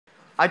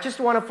I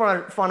just want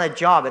to find a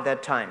job at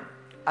that time.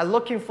 I'm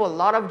looking for a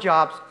lot of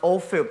jobs,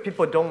 all filled.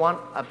 People don't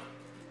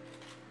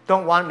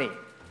want me.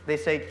 They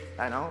say,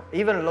 I know,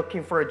 even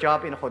looking for a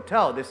job in a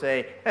hotel, they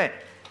say, hey,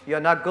 you're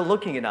not good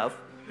looking enough.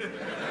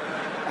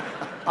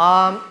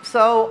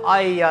 So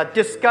I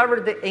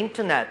discovered the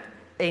internet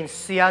in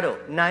Seattle,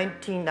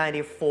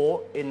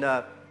 1994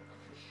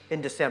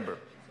 in December.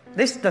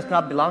 This does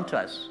not belong to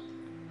us.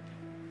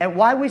 And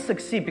why we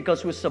succeed?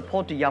 Because we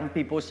support the young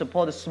people, we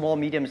support the small,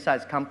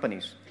 medium-sized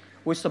companies,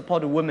 we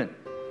support the women.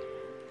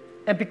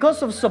 And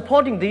because of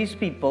supporting these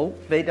people,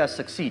 they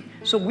succeed.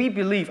 So we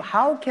believe,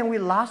 how can we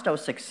last our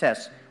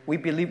success? We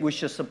believe we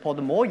should support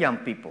more young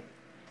people.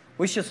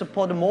 We should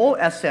support more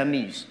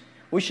SMEs.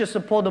 We should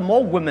support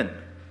more women.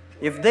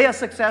 If they are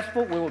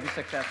successful, we will be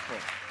successful.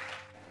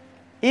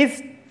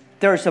 If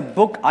there's a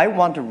book I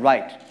want to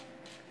write,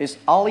 it's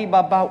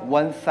Alibaba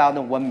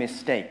 1001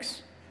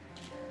 Mistakes.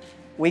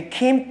 We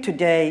came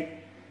today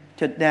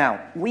to now.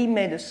 We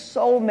made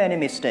so many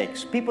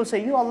mistakes. People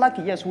say, you are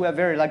lucky. Yes, we are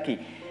very lucky.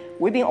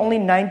 We've been only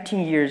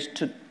 19 years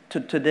to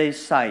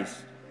today's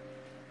size.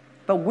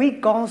 But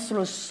we've gone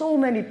through so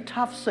many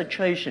tough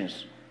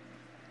situations.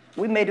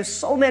 We made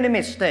so many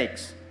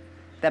mistakes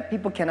that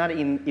people cannot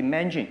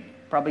imagine.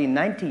 Probably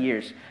 90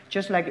 years,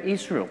 just like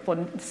Israel.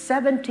 For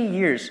 70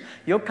 years,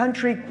 your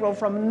country grew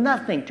from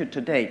nothing to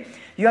today.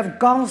 You have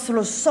gone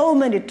through so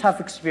many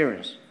tough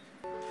experiences.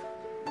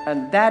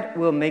 And that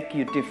will make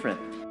you different.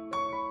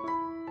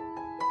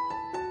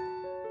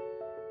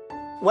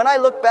 When I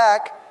look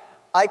back,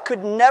 I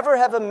could never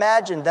have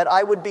imagined that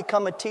I would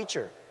become a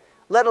teacher,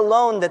 let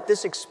alone that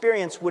this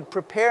experience would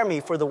prepare me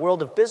for the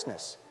world of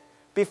business.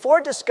 Before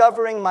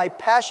discovering my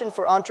passion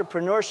for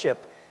entrepreneurship,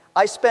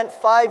 I spent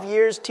 5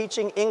 years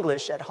teaching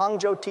English at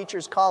Hangzhou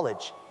Teachers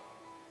College,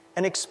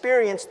 an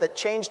experience that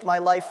changed my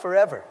life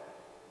forever.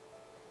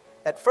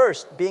 At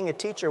first, being a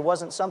teacher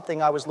wasn't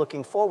something I was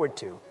looking forward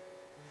to,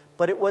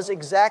 but it was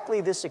exactly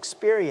this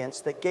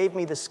experience that gave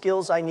me the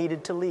skills I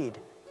needed to lead.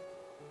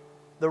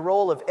 The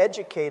role of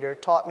educator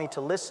taught me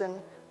to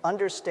listen,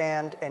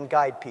 understand, and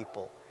guide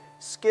people,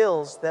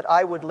 skills that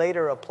I would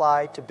later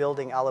apply to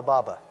building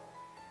Alibaba.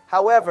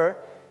 However,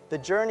 the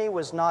journey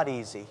was not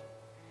easy.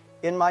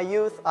 In my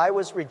youth, I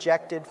was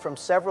rejected from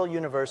several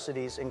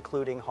universities,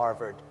 including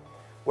Harvard,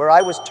 where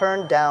I was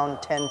turned down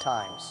 10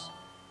 times.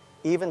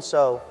 Even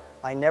so,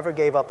 I never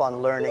gave up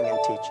on learning and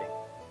teaching.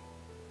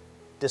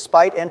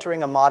 Despite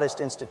entering a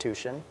modest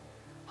institution,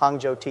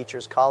 Hangzhou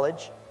Teachers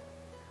College,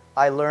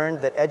 I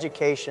learned that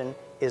education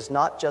is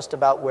not just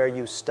about where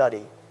you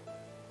study,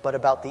 but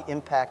about the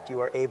impact you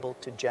are able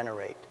to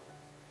generate.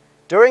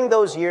 During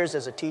those years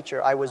as a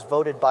teacher, I was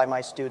voted by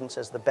my students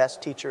as the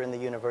best teacher in the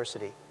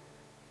university.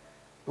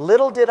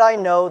 Little did I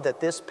know that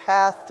this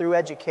path through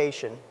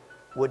education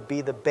would be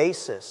the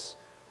basis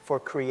for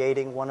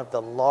creating one of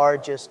the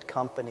largest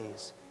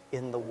companies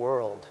in the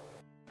world.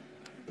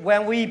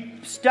 When we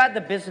started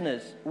the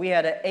business, we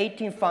had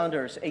 18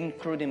 founders,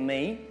 including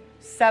me.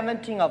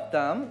 17 of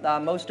them,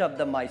 most of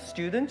them my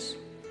students,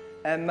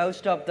 and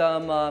most of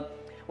them,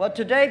 well,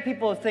 today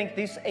people think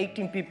these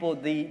 18 people,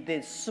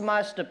 the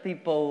smartest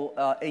people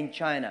in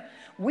China.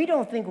 We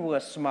don't think we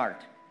are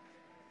smart.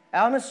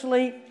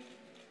 Honestly,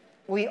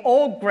 we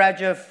all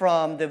graduate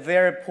from the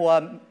very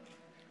poor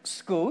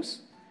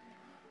schools.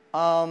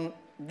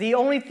 The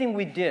only thing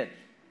we did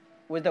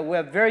was that we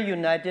are very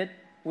united.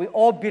 We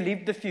all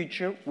believe the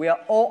future. We are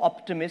all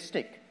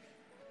optimistic.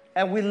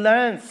 And we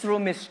learn through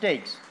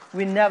mistakes.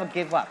 We never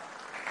give up.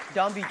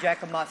 Don't be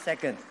Jack Ma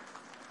second.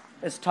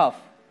 It's tough.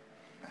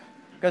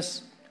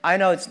 Because I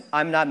know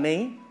I'm not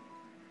me.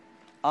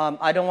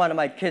 I don't want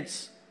my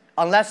kids,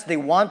 unless they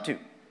want to,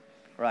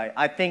 right?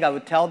 I think I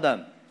would tell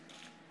them,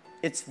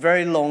 it's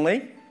very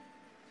lonely.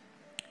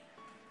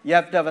 You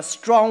have to have a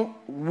strong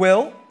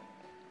will.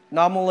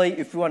 Normally,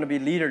 if you want to be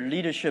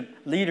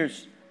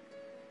leaders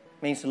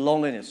means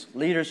loneliness.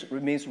 Leaders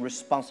means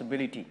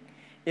responsibility.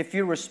 If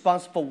you're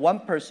responsible for one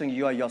person,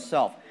 you are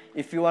yourself.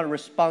 If you are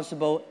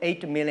responsible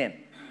 8 million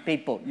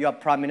people, you are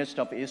Prime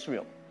Minister of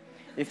Israel.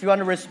 If you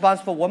are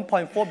responsible for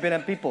 1.4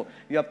 billion people,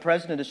 you are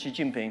President Xi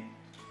Jinping.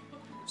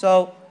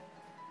 So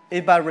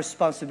it's about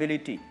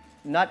responsibility.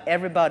 Not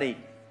everybody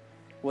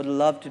would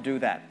love to do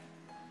that.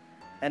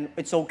 And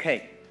it's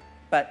okay.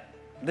 But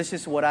this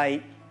is what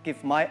I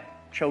give my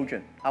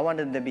children. I want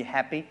them to be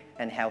happy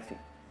and healthy.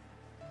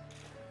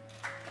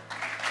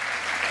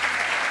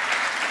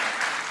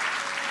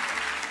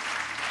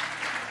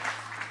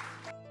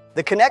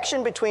 The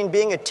connection between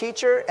being a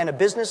teacher and a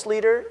business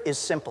leader is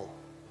simple.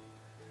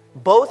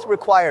 Both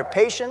require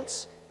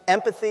patience,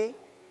 empathy,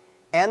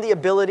 and the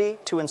ability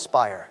to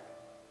inspire.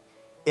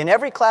 In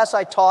every class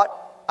I taught,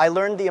 I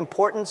learned the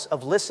importance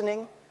of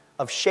listening,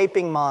 of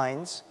shaping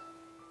minds,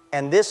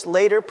 and this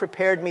later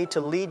prepared me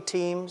to lead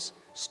teams,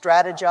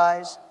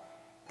 strategize,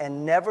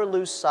 and never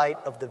lose sight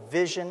of the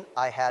vision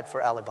I had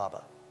for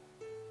Alibaba.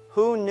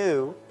 Who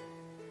knew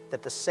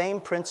that the same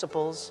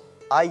principles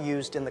I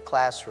used in the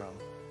classroom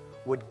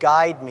would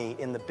guide me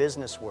in the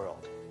business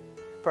world?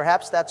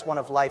 Perhaps that's one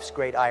of life's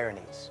great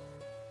ironies.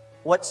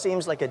 what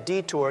seems like a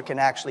detour can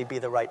actually be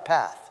the right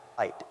path.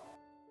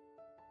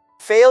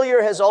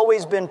 Failure has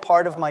always been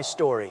part of my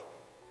story.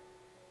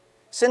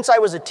 Since I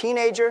was a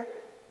teenager,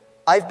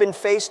 I've been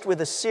faced with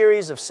a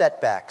series of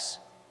setbacks,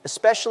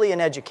 especially in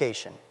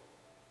education.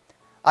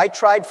 I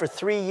tried for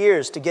 3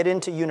 years to get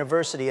into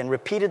university and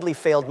repeatedly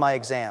failed my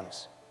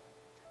exams.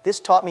 This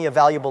taught me a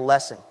valuable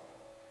lesson.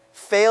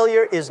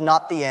 Failure is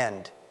not the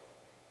end.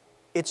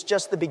 It's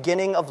just the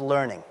beginning of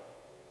learning.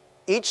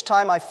 Each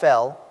time I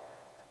fell,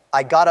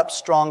 I got up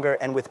stronger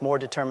and with more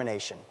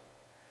determination.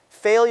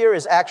 Failure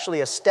is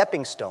actually a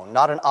stepping stone,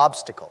 not an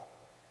obstacle.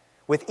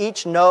 With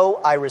each no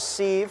I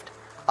received,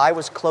 I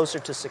was closer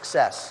to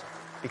success,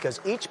 because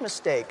each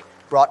mistake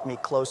brought me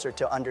closer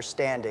to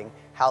understanding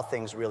how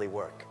things really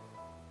work.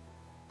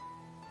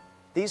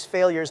 These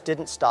failures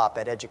didn't stop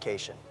at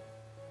education.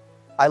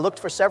 I looked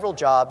for several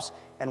jobs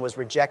and was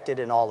rejected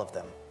in all of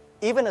them.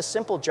 Even a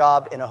simple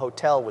job in a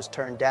hotel was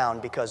turned down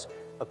because,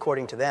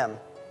 according to them,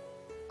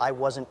 I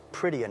wasn't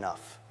pretty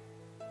enough.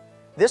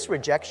 This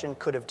rejection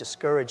could have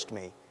discouraged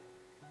me,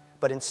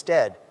 but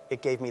instead,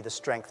 it gave me the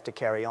strength to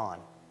carry on.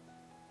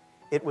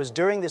 It was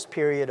during this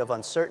period of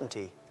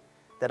uncertainty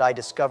that I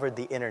discovered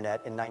the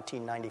internet in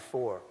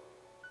 1994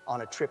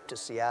 on a trip to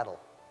Seattle.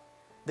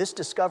 This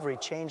discovery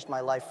changed my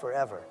life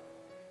forever,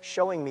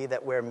 showing me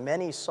that where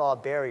many saw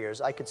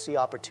barriers, I could see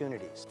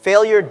opportunities.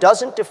 Failure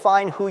doesn't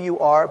define who you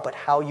are, but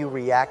how you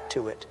react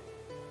to it.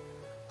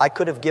 I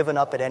could have given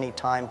up at any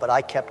time, but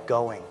I kept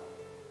going.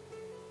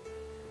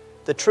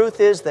 The truth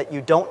is that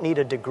you don't need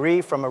a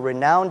degree from a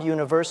renowned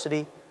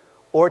university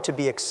or to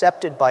be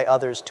accepted by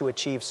others to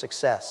achieve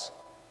success.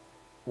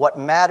 What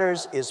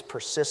matters is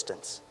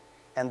persistence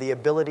and the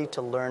ability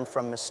to learn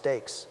from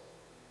mistakes.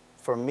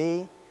 For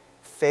me,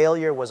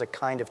 failure was a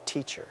kind of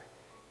teacher,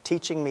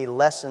 teaching me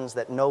lessons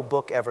that no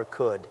book ever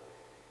could,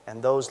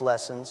 and those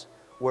lessons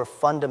were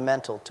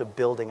fundamental to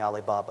building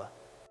Alibaba.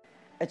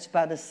 It's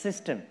about the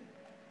system.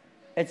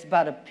 It's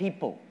about the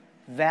people,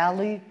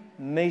 value,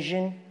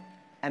 mission,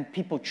 and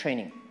people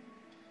training.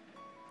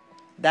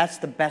 That's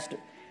the best.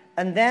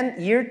 And then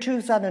year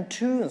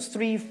 2002 and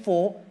 3,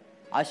 4,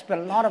 I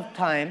spent a lot of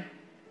time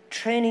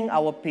training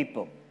our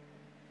people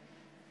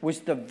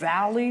with the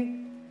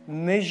value,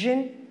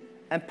 mission,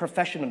 and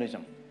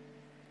professionalism.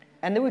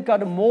 And then we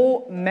got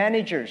more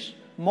managers,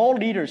 more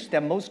leaders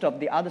than most of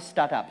the other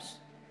startups.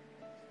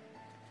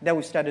 Then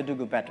we started to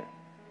do better.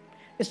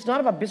 It's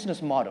not about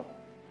business model.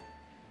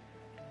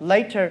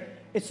 Later,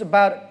 it's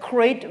about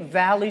create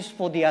values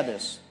for the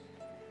others.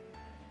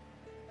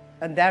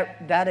 And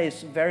that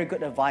is very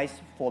good advice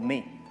for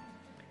me.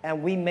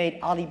 And we made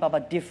Alibaba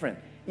different.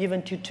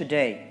 Even to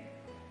today,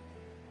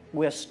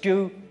 we're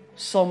still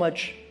so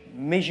much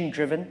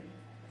mission-driven,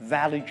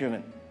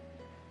 value-driven.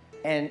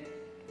 And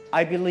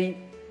I believe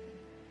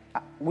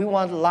we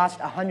want to last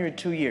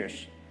 102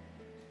 years.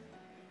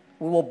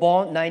 We were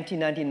born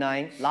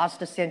 1999.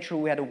 Last century,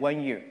 we had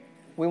 1 year.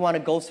 We want to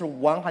go through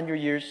 100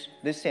 years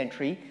this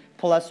century,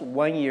 plus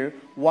 1 year,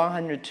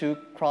 102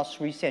 cross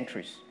 3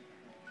 centuries.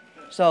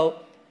 So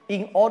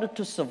in order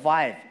to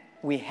survive,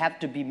 we have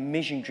to be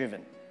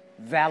mission-driven,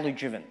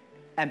 value-driven,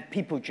 and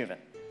people-driven.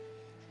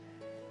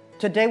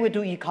 Today we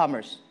do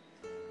e-commerce.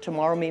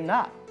 Tomorrow may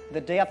not.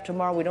 The day after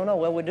tomorrow, we don't know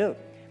what we'll do.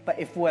 But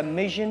if we're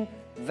mission,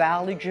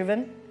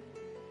 value-driven,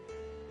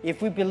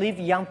 if we believe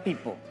young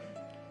people,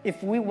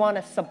 if we want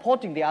to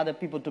supporting the other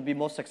people to be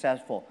more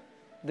successful,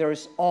 there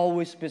is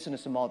always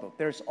business model.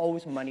 There's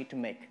always money to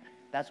make.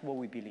 That's what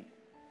we believe.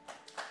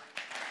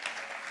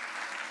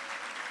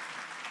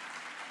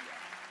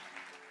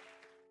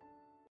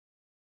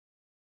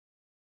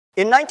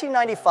 In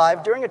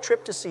 1995, during a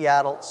trip to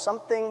Seattle,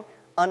 something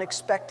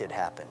unexpected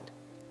happened.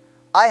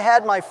 I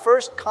had my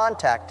first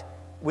contact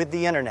with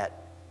the internet.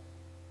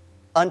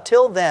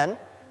 Until then,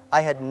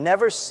 I had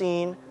never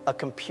seen a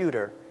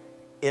computer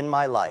in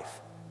my life.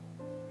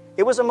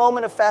 It was a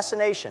moment of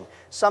fascination,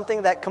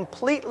 something that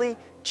completely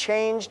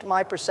changed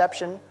my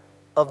perception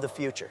of the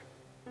future.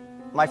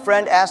 My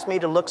friend asked me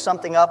to look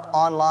something up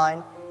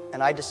online,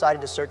 and I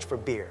decided to search for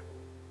beer.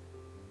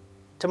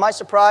 To my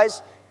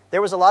surprise,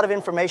 there was a lot of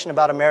information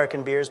about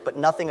American beers, but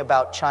nothing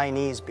about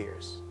Chinese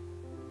beers.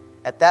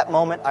 At that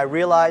moment, I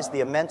realized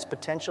the immense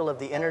potential of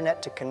the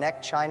internet to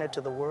connect China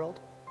to the world,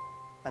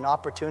 an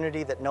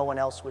opportunity that no one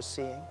else was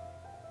seeing.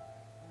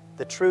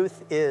 The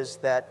truth is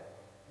that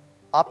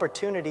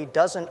opportunity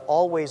doesn't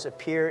always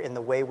appear in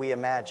the way we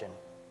imagine.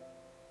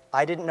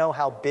 I didn't know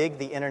how big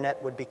the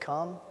internet would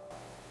become.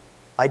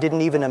 I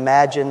didn't even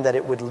imagine that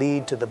it would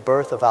lead to the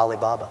birth of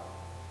Alibaba.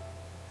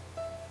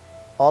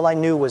 All I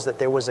knew was that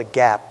there was a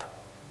gap,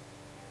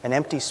 an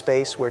empty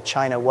space where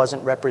China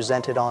wasn't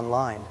represented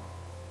online.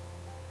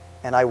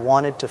 And I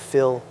wanted to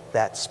fill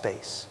that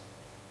space.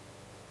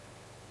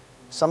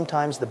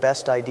 Sometimes the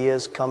best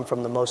ideas come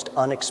from the most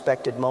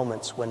unexpected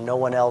moments when no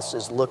one else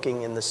is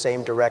looking in the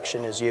same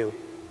direction as you.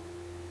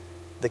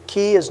 The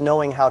key is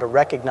knowing how to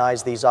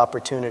recognize these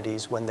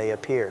opportunities when they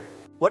appear.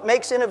 What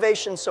makes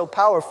innovation so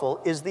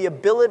powerful is the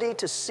ability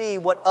to see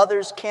what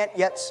others can't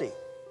yet see.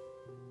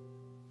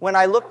 When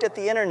I looked at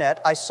the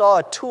internet, I saw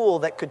a tool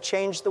that could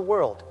change the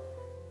world.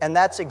 And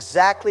that's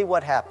exactly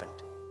what happened.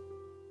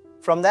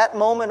 From that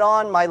moment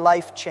on, my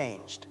life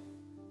changed.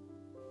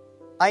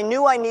 I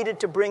knew I needed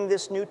to bring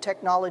this new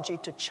technology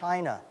to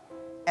China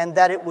and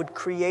that it would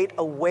create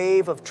a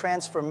wave of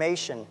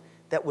transformation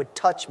that would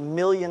touch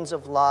millions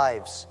of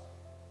lives.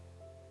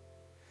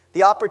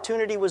 The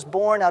opportunity was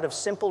born out of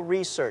simple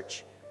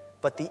research,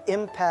 but the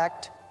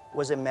impact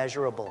was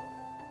immeasurable.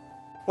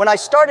 When I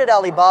started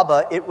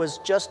Alibaba, it was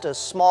just a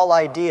small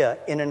idea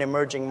in an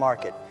emerging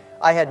market.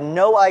 I had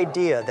no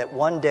idea that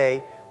one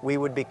day we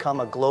would become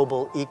a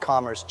global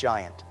e-commerce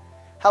giant.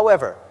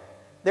 However,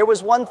 there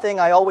was one thing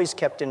I always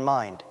kept in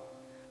mind: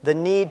 the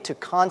need to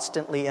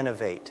constantly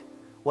innovate.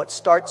 What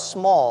starts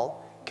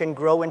small can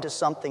grow into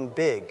something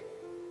big,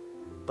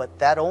 but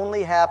that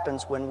only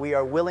happens when we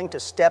are willing to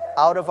step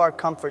out of our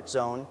comfort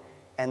zone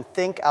and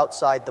think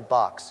outside the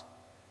box.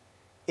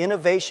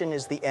 Innovation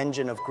is the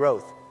engine of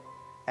growth,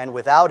 and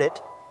without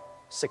it,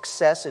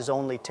 success is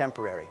only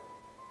temporary.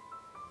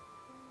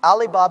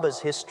 Alibaba's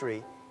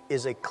history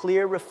is a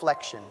clear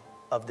reflection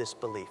of this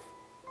belief.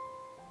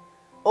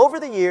 Over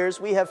the years,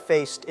 we have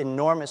faced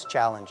enormous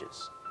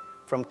challenges,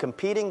 from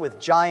competing with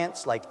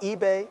giants like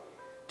eBay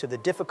to the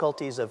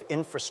difficulties of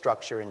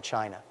infrastructure in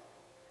China.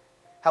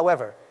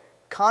 However,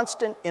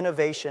 constant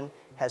innovation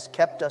has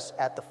kept us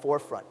at the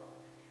forefront.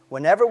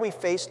 Whenever we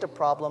faced a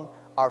problem,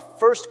 our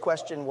first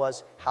question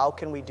was, how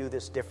can we do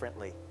this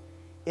differently?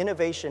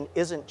 Innovation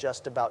isn't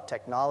just about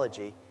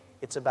technology,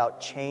 it's about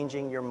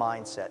changing your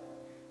mindset,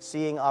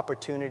 seeing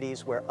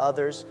opportunities where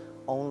others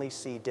only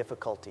see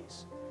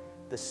difficulties.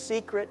 The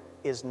secret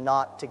is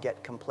not to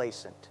get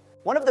complacent.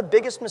 One of the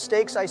biggest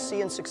mistakes I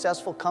see in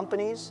successful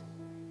companies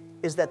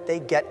is that they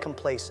get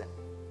complacent.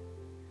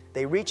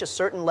 They reach a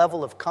certain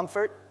level of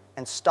comfort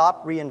and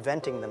stop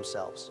reinventing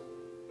themselves.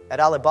 At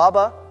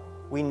Alibaba,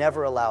 we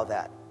never allow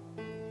that.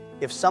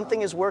 If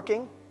something is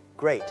working,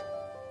 great,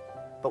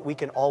 but we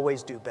can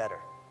always do better.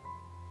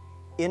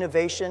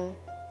 Innovation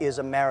is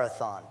a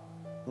marathon,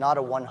 not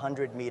a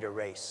 100-meter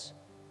race.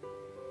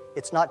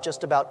 It's not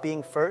just about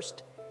being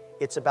first,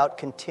 it's about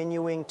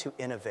continuing to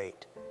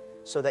innovate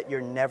so that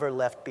you're never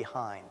left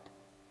behind.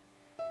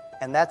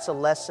 And that's a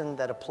lesson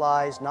that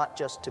applies not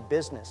just to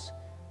business,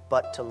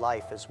 but to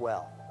life as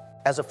well.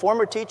 As a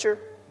former teacher,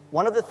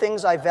 one of the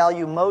things I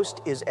value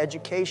most is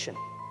education.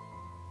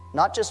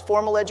 Not just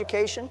formal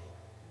education,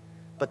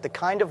 but the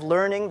kind of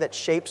learning that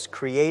shapes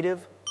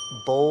creative,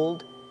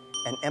 bold,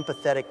 and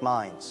empathetic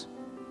minds.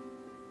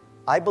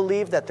 I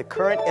believe that the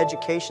current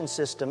education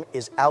system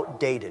is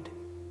outdated.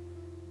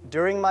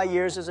 During my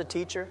years as a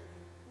teacher,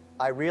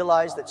 I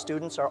realized that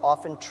students are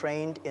often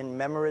trained in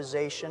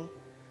memorization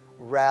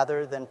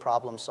rather than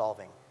problem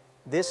solving.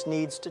 This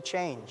needs to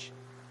change.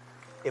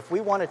 If we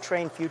want to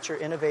train future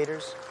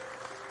innovators,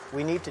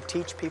 we need to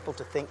teach people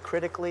to think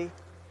critically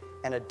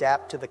and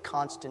adapt to the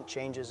constant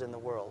changes in the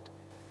world.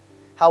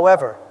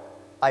 However,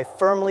 I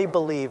firmly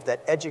believe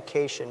that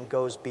education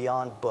goes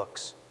beyond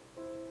books.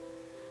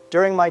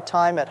 During my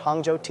time at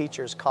Hangzhou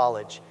Teachers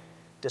College,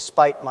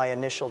 despite my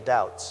initial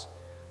doubts,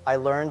 I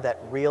learned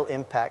that real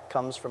impact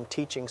comes from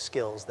teaching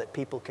skills that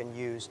people can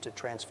use to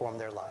transform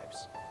their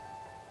lives.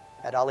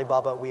 At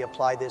Alibaba, we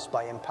apply this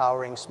by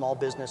empowering small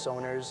business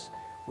owners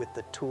with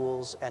the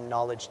tools and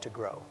knowledge to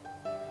grow.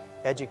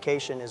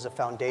 Education is a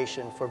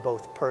foundation for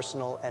both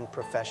personal and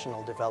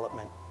professional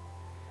development.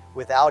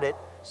 Without it,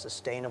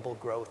 sustainable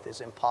growth is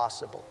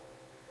impossible.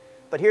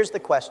 But here's the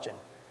question: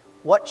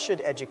 what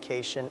should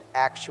education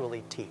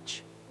actually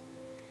teach?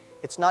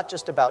 It's not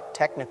just about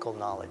technical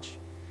knowledge.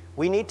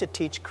 We need to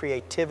teach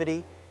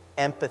creativity,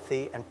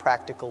 empathy, and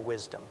practical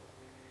wisdom.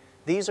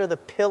 These are the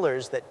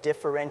pillars that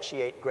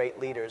differentiate great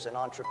leaders and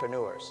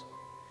entrepreneurs.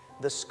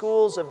 The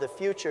schools of the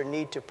future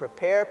need to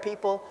prepare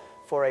people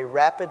for a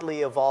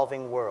rapidly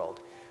evolving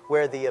world,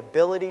 where the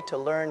ability to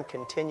learn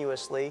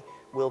continuously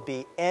will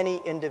be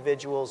any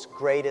individual's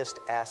greatest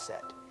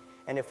asset.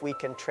 And if we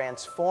can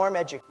transform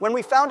education. When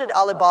we founded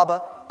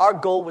Alibaba, our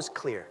goal was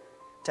clear: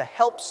 to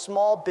help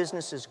small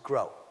businesses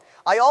grow.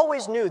 I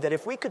always knew that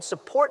if we could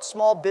support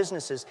small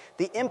businesses,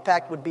 the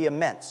impact would be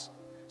immense.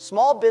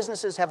 Small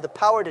businesses have the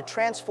power to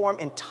transform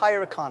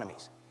entire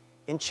economies.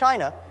 In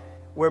China,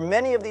 where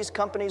many of these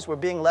companies were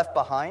being left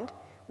behind,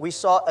 we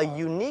saw a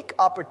unique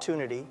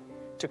opportunity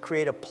to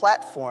create a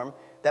platform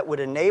that would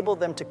enable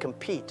them to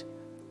compete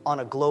on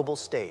a global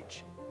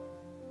stage.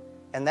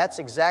 And that's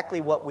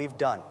exactly what we've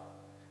done.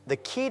 The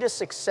key to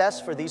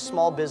success for these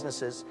small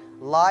businesses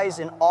lies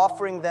in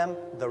offering them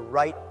the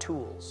right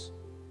tools.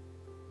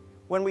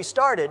 When we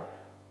started,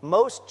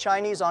 most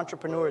Chinese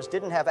entrepreneurs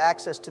didn't have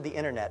access to the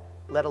internet,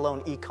 let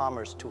alone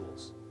e-commerce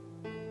tools.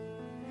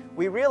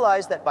 We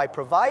realized that by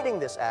providing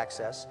this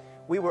access,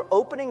 we were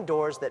opening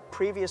doors that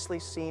previously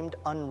seemed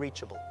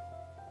unreachable.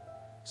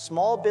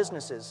 Small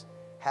businesses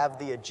have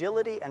the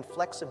agility and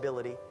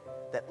flexibility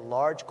that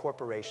large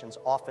corporations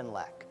often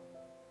lack.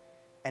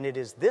 And it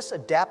is this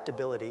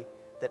adaptability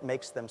that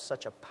makes them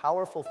such a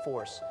powerful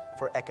force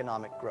for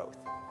economic growth.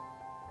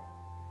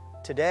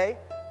 Today,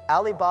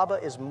 Alibaba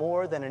is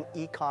more than an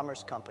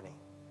e-commerce company.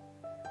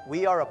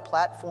 We are a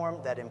platform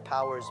that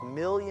empowers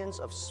millions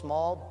of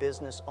small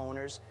business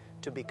owners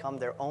to become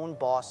their own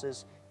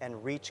bosses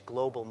and reach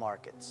global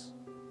markets.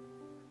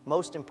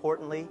 Most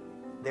importantly,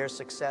 their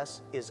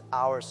success is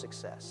our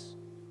success.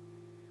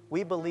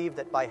 We believe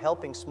that by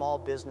helping small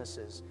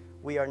businesses,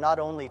 we are not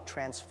only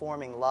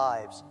transforming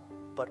lives,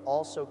 but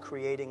also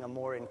creating a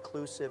more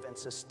inclusive and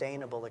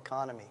sustainable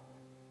economy.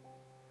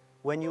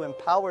 When you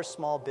empower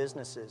small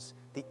businesses,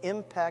 the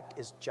impact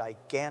is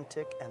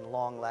gigantic and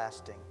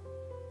long-lasting.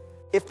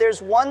 If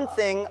there's one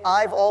thing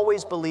I've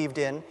always believed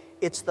in,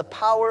 it's the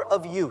power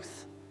of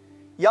youth.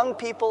 Young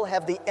people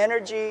have the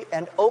energy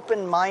and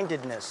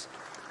open-mindedness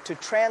to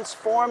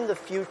transform the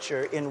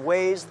future in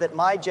ways that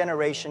my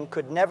generation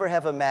could never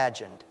have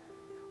imagined.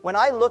 When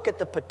I look at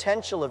the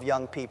potential of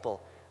young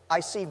people,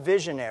 I see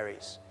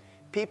visionaries,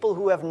 people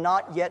who have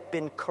not yet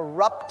been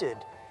corrupted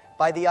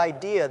by the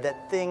idea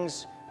that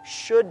things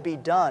should be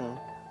done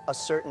a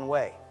certain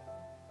way.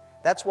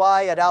 That's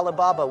why at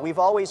Alibaba, we've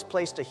always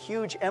placed a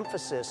huge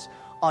emphasis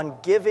on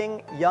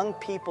giving young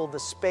people the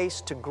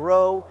space to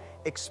grow,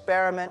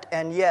 experiment,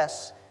 and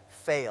yes,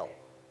 fail.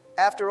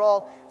 After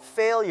all,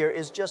 failure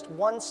is just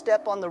one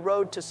step on the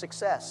road to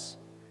success.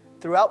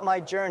 Throughout my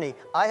journey,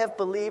 I have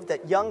believed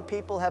that young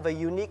people have a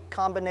unique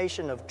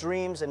combination of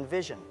dreams and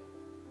vision.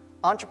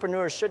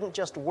 Entrepreneurs shouldn't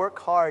just work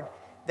hard,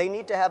 they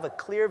need to have a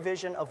clear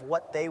vision of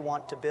what they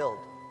want to build.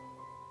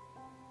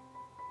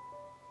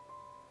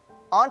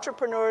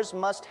 Entrepreneurs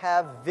must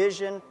have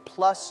vision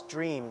plus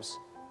dreams,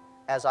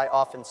 as I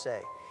often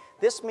say.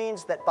 This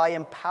means that by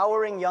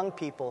empowering young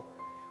people,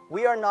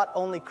 we are not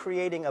only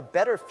creating a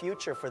better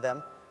future for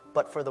them,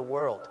 but for the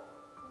world.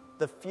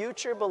 The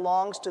future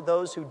belongs to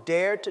those who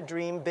dare to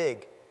dream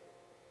big.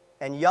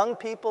 And young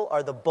people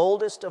are the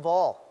boldest of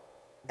all.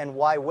 And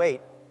why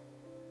wait?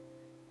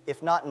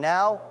 If not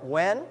now,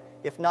 when?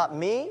 If not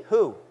me,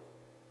 who?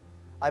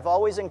 I've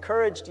always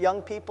encouraged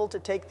young people to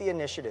take the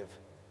initiative.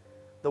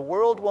 The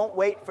world won't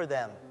wait for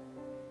them,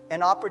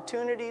 and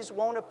opportunities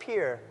won't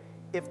appear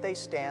if they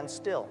stand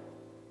still.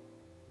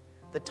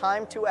 The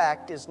time to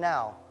act is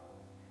now,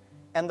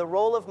 and the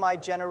role of my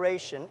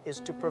generation is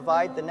to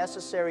provide the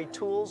necessary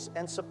tools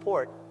and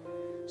support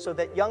so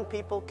that young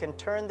people can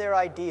turn their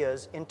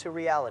ideas into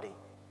reality.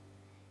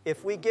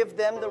 If we give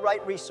them the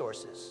right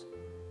resources,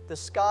 the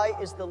sky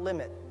is the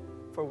limit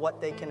for what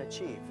they can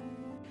achieve.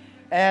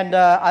 And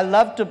I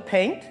love to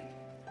paint.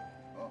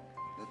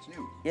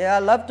 New. Yeah, I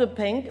love to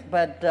paint,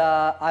 but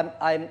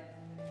I'm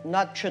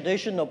not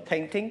traditional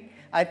painting.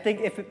 I think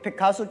if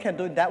Picasso can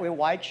do it that way,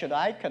 why should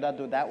I? Cannot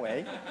do it that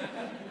way.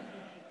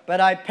 But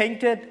I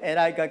painted, and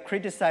I got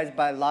criticized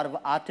by a lot of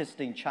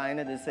artists in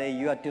China. They say,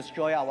 you are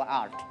destroying our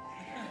art.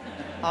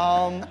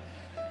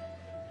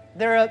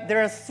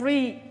 There are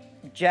three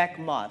Jack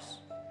Ma's,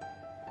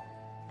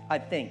 I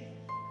think.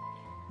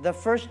 The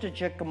first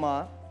Jack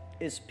Ma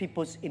is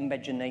people's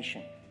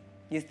imagination.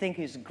 You think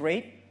he's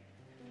great,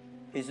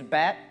 he's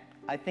bad.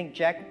 I think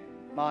Jack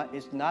Ma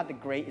is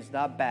not great, he's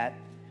not bad,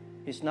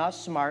 he's not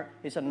smart,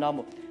 he's a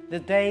normal. The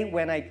day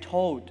when I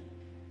told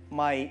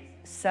my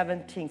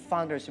 17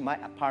 founders in my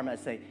apartment,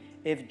 I say,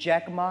 if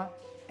Jack Ma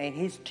and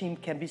his team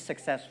can be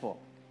successful,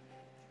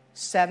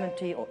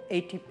 70 or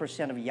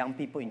 80% of young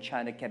people in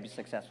China can be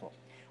successful.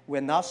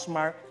 We're not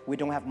smart, we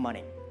don't have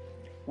money,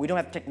 we don't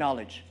have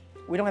technology,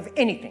 we don't have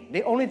anything.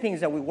 The only thing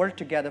is that we work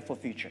together for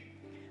future.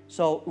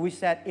 So we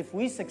said, if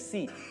we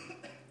succeed,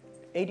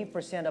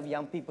 80% of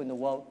young people in the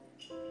world,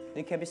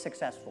 they can be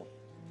successful.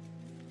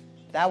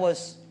 That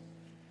was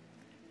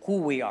who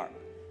we are.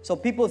 So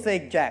people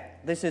say,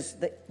 Jack, this is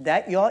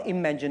that your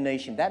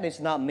imagination. That is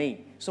not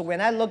me. So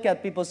when I look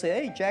at people say,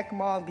 hey, Jack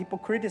Ma, people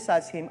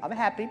criticize him. I'm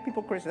happy.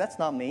 People criticize. That's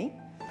not me.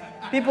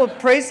 People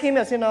praise him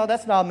and say, no,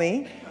 that's not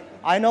me.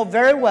 I know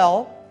very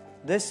well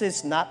this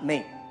is not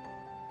me.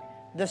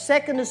 The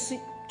second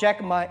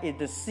Jack Ma is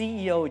the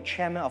CEO,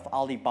 chairman of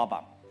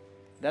Alibaba.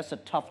 That's a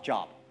tough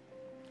job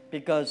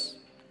because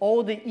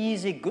all the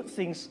easy, good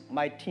things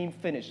my team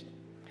finished.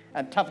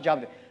 And tough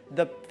job.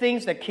 The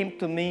things that came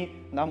to me,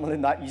 normally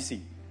not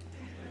easy.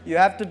 You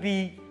have to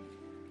be,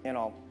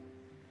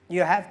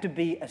 you have to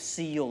be a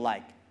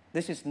CEO-like.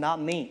 This is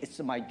not me, it's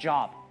my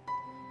job.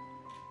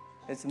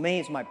 It's me,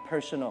 it's my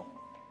personal.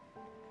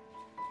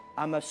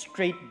 I'm a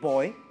straight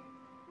boy,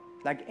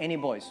 like any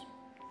boys,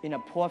 in a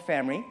poor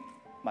family.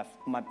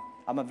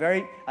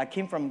 I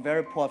came from a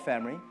very poor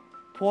family,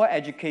 poor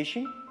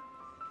education.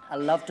 I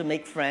love to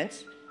make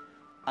friends.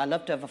 I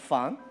love to have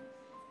fun.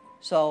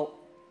 So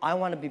I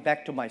want to be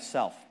back to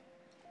myself.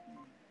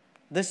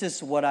 This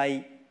is what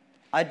I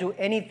do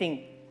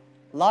anything,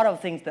 a lot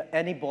of things that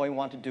any boy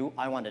want to do,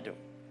 I want to do.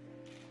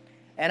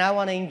 And I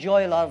want to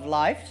enjoy a lot of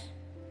lives.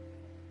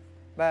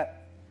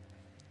 But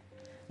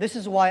this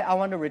is why I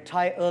want to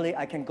retire early.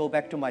 I can go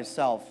back to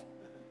myself.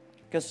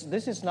 Because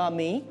this is not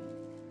me.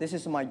 This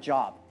is my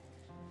job.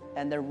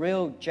 And the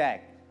real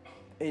Jack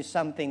is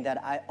something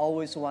that I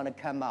always want to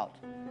come out.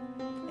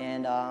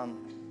 And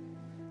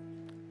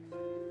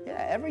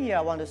yeah, every year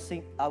I want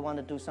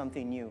to do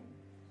something new.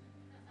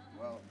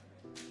 Well,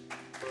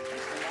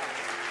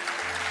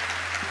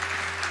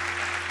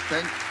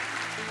 Thank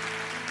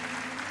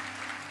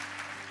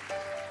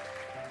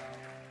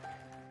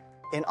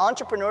In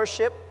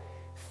entrepreneurship,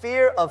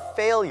 fear of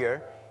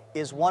failure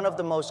is one of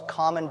the most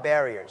common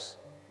barriers.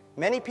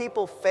 Many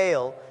people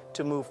fail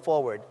to move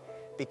forward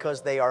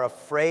because they are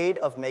afraid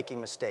of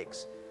making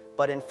mistakes.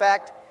 But in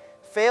fact,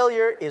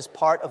 failure is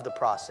part of the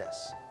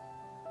process.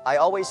 I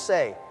always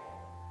say,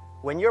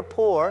 when you're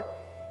poor,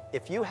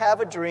 if you have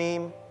a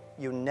dream,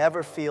 you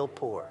never feel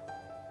poor.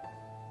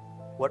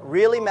 What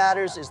really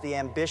matters is the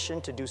ambition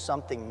to do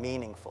something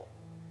meaningful.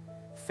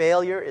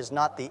 Failure is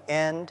not the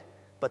end,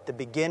 but the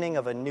beginning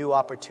of a new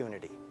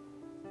opportunity.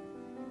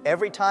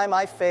 Every time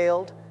I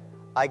failed,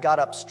 I got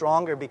up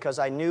stronger because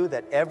I knew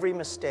that every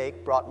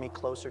mistake brought me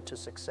closer to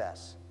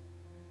success.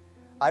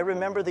 I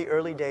remember the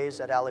early days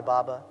at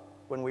Alibaba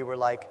when we were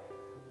like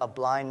a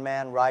blind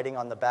man riding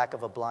on the back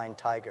of a blind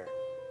tiger.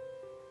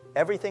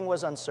 Everything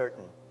was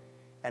uncertain,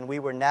 and we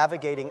were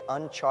navigating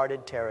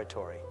uncharted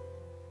territory.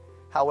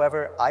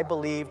 However, I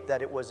believed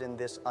that it was in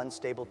this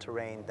unstable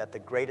terrain that the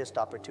greatest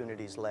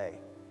opportunities lay.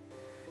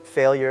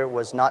 Failure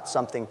was not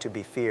something to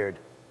be feared,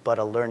 but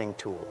a learning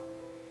tool.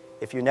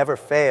 If you never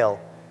fail,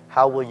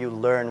 how will you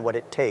learn what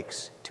it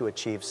takes to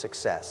achieve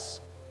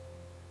success?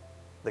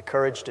 The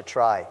courage to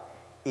try,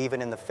 even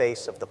in the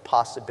face of the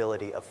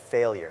possibility of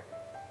failure,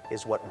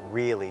 is what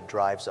really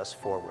drives us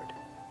forward.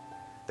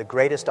 The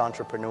greatest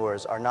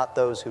entrepreneurs are not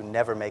those who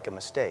never make a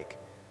mistake,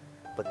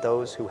 but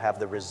those who have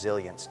the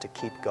resilience to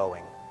keep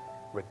going,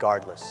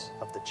 regardless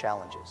of the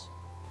challenges.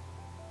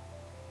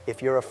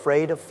 If you're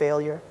afraid of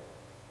failure,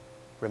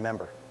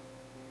 remember,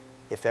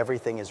 if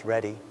everything is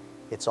ready,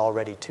 it's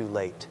already too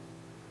late.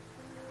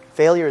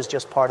 Failure is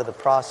just part of the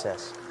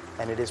process,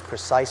 and it is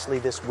precisely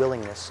this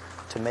willingness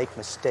to make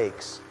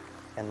mistakes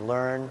and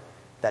learn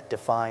that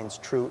defines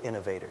true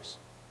innovators.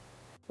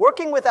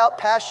 Working without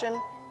passion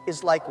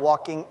is like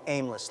walking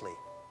aimlessly.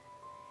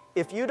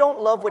 If you don't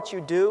love what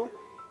you do,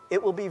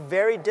 it will be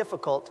very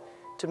difficult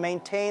to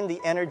maintain the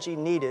energy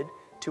needed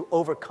to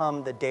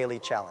overcome the daily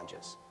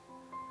challenges.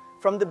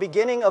 From the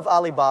beginning of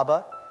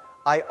Alibaba,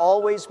 I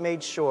always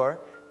made sure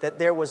that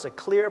there was a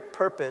clear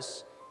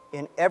purpose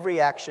in every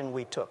action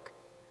we took.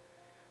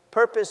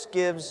 Purpose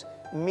gives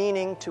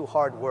meaning to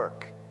hard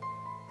work,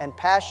 and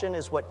passion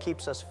is what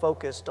keeps us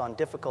focused on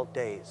difficult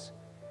days.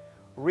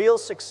 Real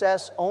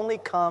success only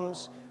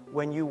comes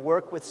when you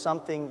work with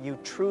something you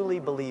truly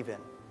believe in,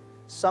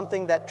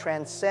 something that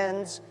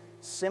transcends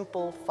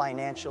simple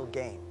financial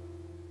gain.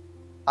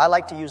 I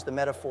like to use the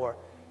metaphor,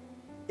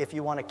 if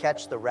you want to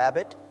catch the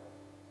rabbit,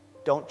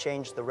 don't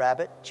change the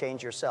rabbit,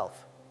 change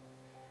yourself.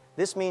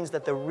 This means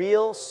that the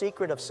real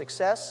secret of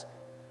success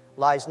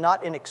lies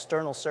not in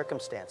external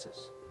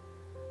circumstances,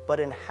 but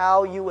in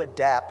how you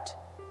adapt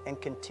and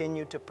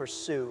continue to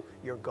pursue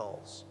your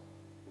goals.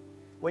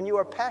 When you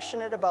are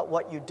passionate about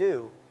what you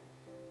do,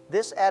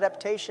 this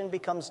adaptation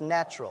becomes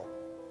natural,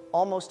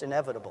 almost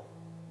inevitable.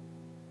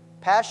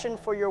 Passion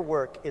for your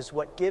work is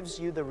what gives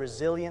you the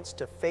resilience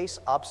to face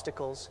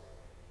obstacles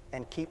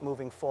and keep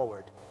moving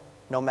forward,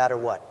 no matter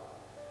what.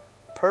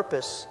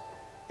 Purpose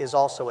is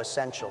also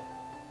essential.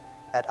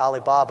 At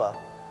Alibaba,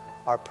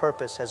 our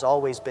purpose has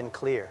always been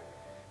clear: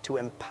 to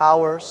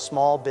empower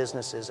small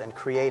businesses and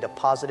create a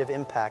positive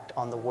impact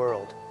on the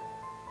world.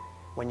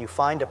 When you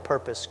find a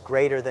purpose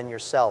greater than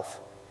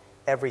yourself,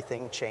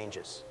 everything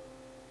changes.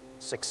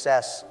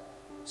 Success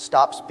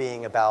stops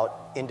being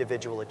about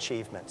individual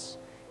achievements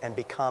and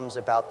becomes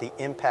about the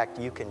impact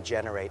you can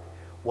generate.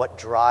 What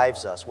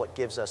drives us, what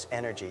gives us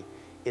energy,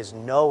 is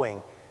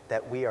knowing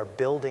that we are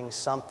building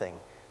something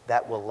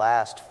that will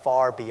last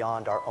far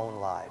beyond our own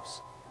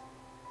lives.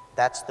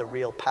 That's the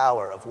real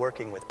power of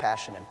working with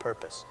passion and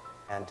purpose.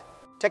 And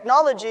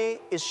technology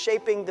is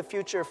shaping the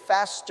future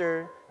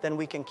faster than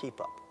we can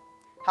keep up.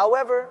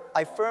 However,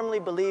 I firmly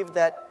believe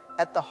that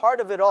at the heart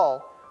of it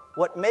all,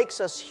 what makes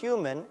us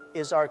human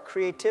is our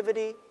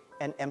creativity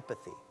and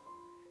empathy.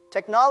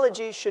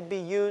 Technology should be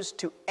used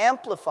to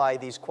amplify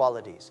these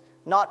qualities,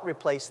 not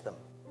replace them.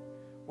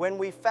 When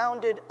we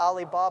founded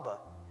Alibaba,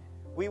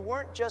 we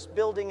weren't just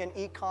building an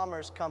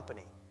e-commerce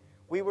company.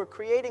 We were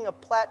creating a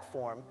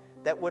platform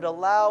that would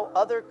allow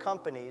other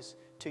companies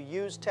to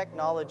use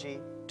technology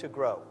to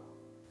grow.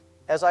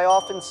 As I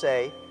often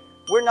say,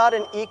 we're not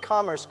an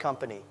e-commerce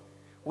company.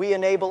 We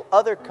enable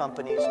other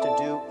companies to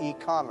do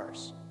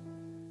e-commerce.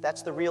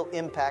 That's the real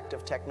impact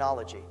of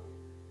technology.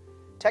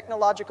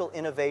 Technological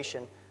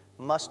innovation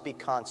must be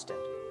constant,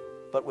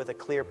 but with a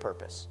clear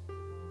purpose.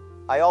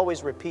 I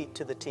always repeat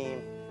to the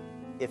team,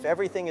 if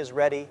everything is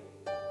ready,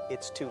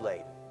 it's too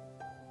late.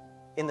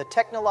 In the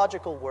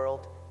technological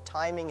world,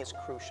 timing is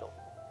crucial.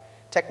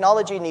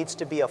 Technology needs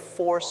to be a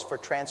force for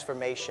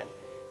transformation,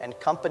 and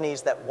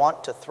companies that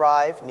want to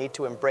thrive need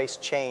to embrace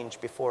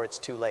change before it's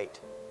too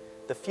late.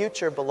 The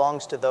future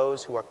belongs to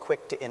those who are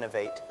quick to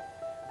innovate,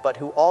 but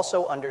who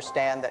also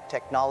understand that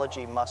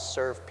technology must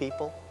serve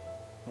people,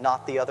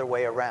 not the other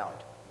way around.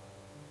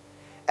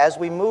 As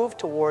we move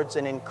towards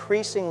an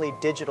increasingly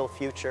digital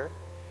future,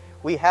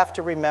 we have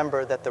to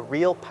remember that the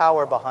real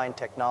power behind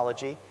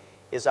technology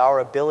is our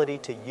ability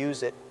to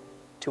use it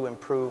to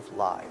improve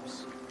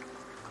lives.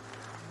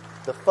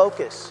 The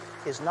focus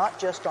is not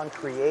just on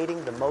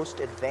creating the most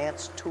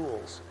advanced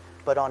tools,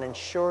 but on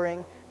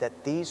ensuring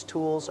that these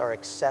tools are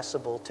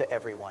accessible to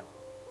everyone.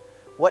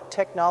 What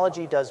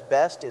technology does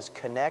best is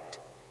connect,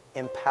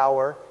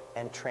 empower,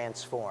 and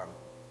transform.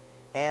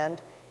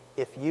 And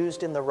if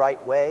used in the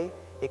right way,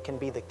 it can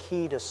be the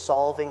key to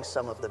solving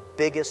some of the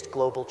biggest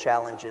global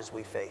challenges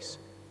we face.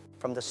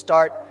 From the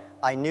start,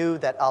 I knew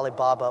that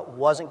Alibaba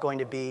wasn't going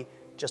to be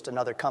just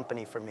another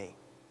company for me.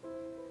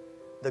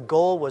 The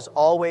goal was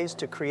always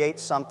to create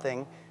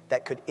something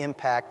that could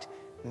impact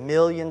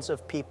millions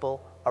of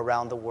people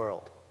around the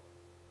world.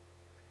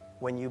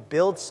 When you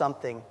build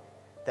something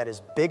that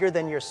is bigger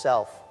than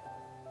yourself,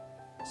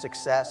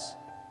 success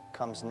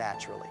comes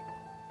naturally.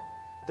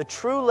 The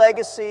true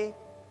legacy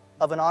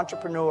of an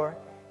entrepreneur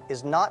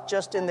is not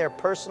just in their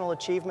personal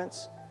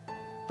achievements,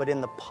 but in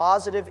the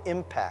positive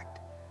impact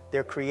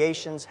their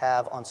creations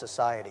have on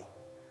society.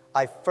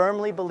 I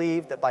firmly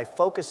believe that by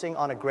focusing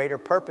on a greater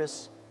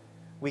purpose,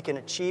 we can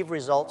achieve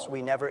results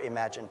we never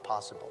imagined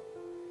possible.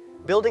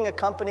 Building a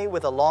company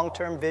with a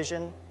long-term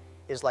vision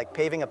is like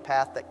paving a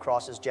path that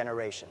crosses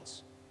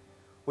generations.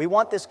 We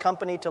want this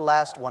company to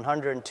last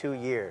 102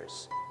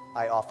 years,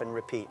 I often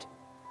repeat.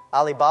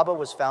 Alibaba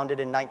was founded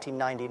in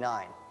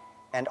 1999,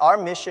 and our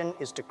mission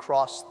is to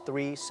cross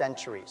 3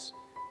 centuries,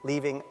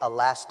 leaving a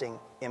lasting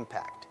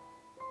impact.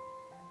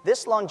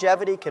 This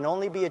longevity can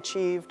only be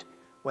achieved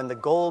when the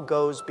goal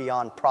goes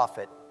beyond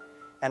profit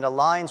and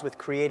aligns with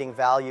creating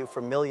value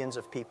for millions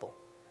of people.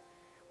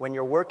 When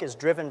your work is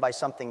driven by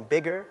something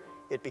bigger,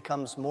 it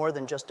becomes more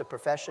than just a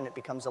profession, it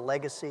becomes a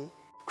legacy.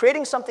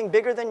 Creating something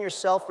bigger than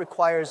yourself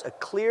requires a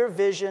clear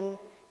vision,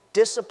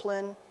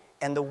 discipline,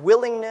 and the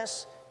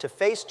willingness to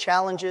face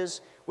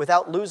challenges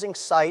without losing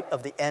sight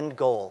of the end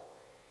goal.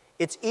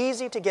 It's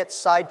easy to get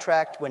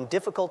sidetracked when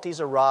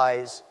difficulties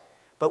arise,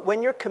 but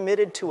when you're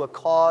committed to a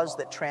cause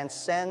that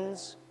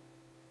transcends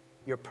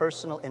your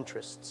personal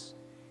interests,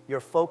 your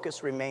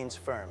focus remains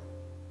firm.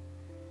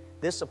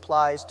 This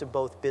applies to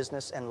both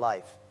business and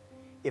life.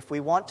 If we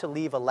want to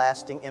leave a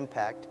lasting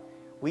impact,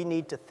 we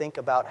need to think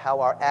about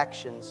how our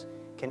actions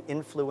can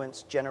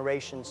influence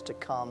generations to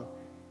come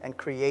and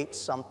create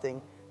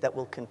something that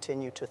will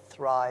continue to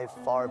thrive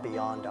far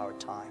beyond our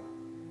time.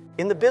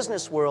 In the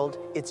business world,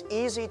 it's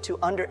easy to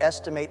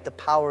underestimate the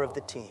power of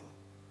the team.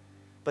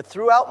 But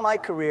throughout my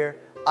career,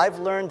 I've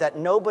learned that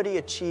nobody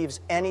achieves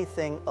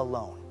anything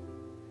alone.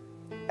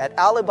 At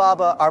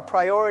Alibaba, our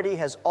priority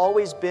has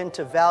always been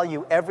to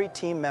value every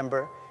team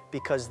member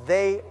because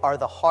they are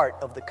the heart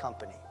of the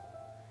company.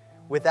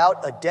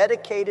 Without a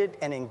dedicated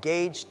and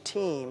engaged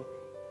team,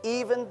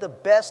 even the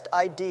best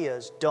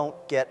ideas don't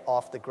get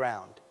off the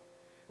ground.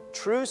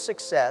 True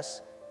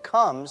success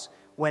comes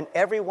when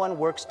everyone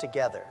works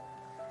together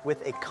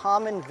with a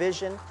common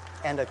vision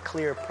and a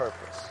clear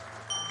purpose.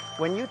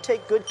 When you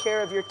take good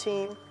care of your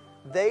team,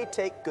 they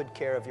take good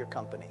care of your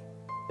company.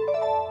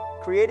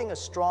 Creating a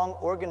strong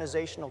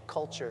organizational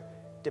culture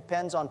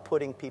depends on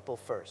putting people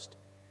first.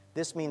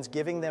 This means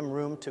giving them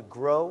room to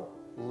grow,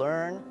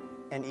 learn,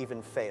 and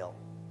even fail.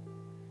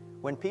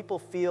 When people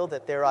feel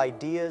that their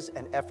ideas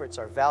and efforts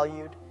are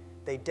valued,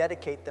 they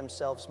dedicate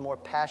themselves more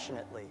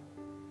passionately.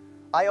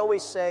 I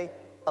always say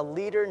a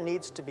leader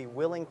needs to be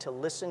willing to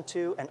listen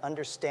to and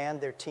understand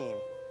their team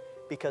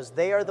because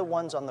they are the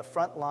ones on the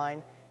front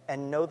line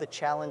and know the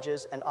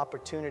challenges and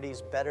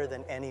opportunities better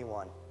than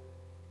anyone.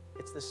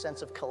 It's the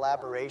sense of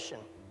collaboration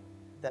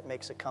that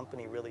makes a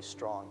company really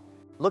strong.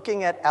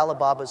 Looking at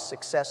Alibaba's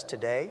success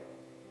today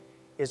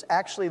is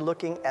actually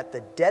looking at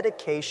the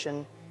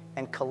dedication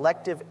and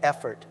collective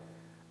effort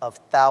of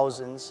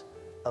thousands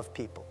of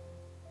people.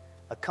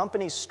 A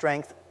company's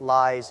strength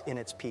lies in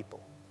its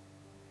people,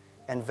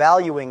 and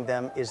valuing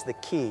them is the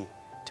key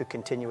to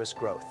continuous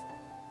growth.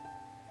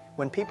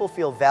 When people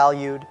feel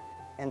valued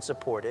and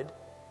supported,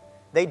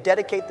 they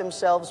dedicate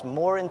themselves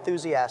more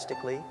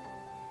enthusiastically,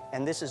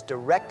 and this is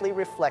directly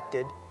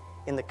reflected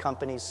in the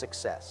company's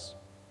success.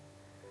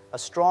 A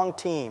strong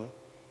team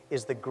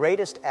is the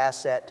greatest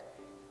asset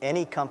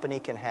any company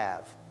can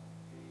have,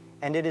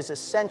 and it is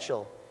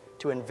essential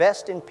to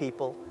invest in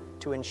people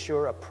to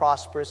ensure a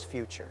prosperous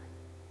future.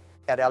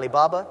 At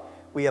Alibaba,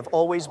 we have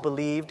always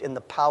believed in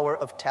the power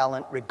of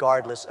talent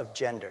regardless of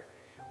gender.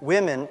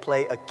 Women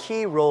play a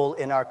key role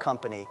in our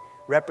company,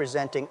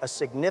 representing a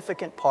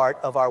significant part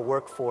of our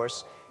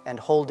workforce and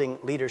holding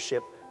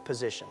leadership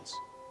positions.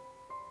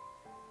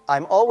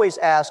 I'm always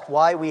asked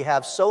why we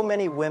have so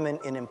many women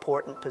in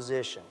important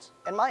positions,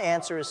 and my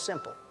answer is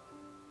simple.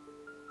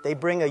 They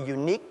bring a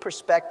unique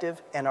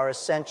perspective and are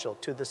essential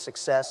to the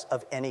success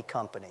of any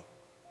company.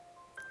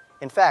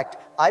 In fact,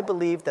 I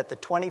believe that the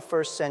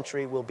 21st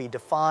century will be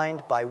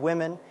defined by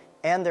women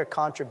and their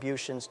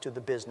contributions to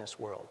the business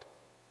world.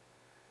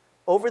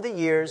 Over the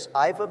years,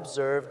 I've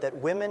observed that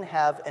women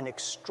have an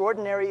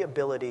extraordinary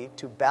ability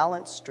to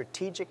balance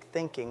strategic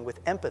thinking with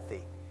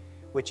empathy,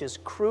 which is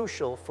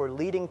crucial for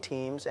leading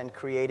teams and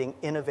creating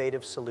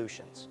innovative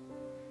solutions.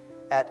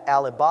 At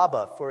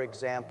Alibaba, for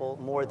example,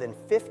 more than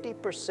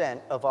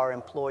 50% of our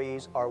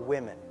employees are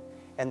women,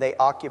 and they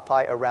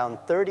occupy around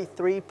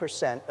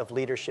 33% of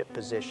leadership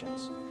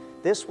positions.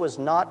 This was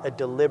not a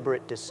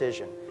deliberate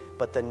decision,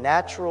 but the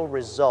natural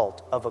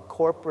result of a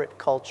corporate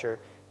culture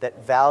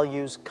that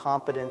values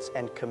competence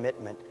and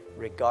commitment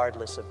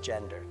regardless of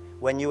gender.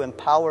 When you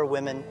empower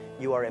women,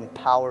 you are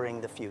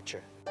empowering the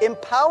future.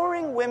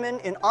 Empowering women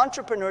in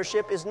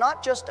entrepreneurship is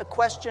not just a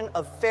question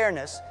of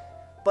fairness,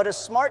 but a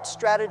smart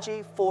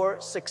strategy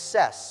for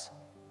success.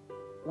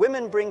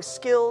 Women bring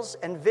skills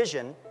and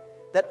vision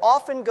that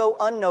often go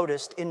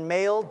unnoticed in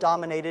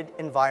male-dominated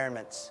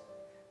environments.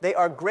 They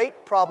are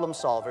great problem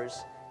solvers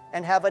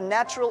and have a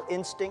natural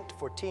instinct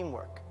for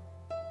teamwork.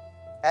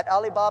 At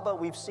Alibaba,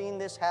 we've seen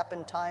this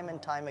happen time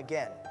and time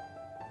again,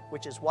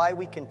 which is why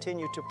we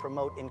continue to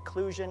promote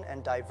inclusion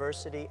and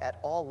diversity at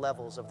all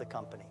levels of the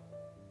company.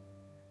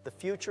 The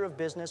future of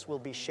business will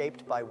be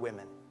shaped by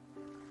women,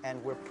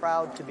 and we're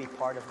proud to be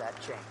part of that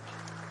change.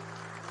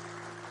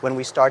 When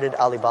we started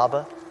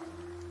Alibaba,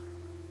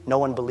 no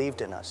one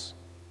believed in us.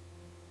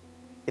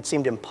 It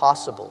seemed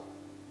impossible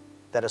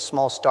that a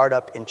small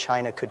startup in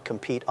China could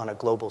compete on a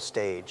global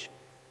stage.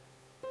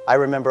 I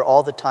remember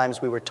all the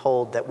times we were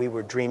told that we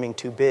were dreaming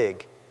too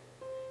big,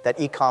 that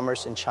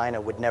e-commerce in China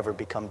would never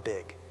become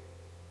big.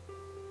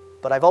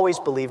 But I've always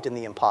believed in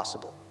the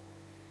impossible.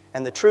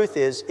 And the truth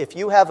is, if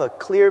you have a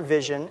clear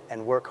vision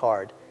and work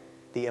hard,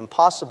 the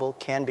impossible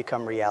can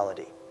become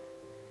reality.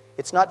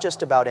 It's not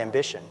just about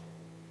ambition.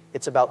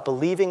 It's about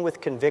believing with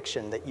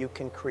conviction that you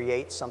can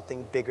create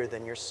something bigger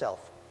than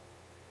yourself.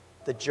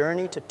 The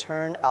journey to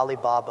turn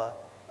Alibaba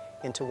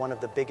into one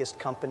of the biggest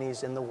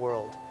companies in the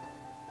world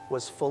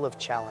was full of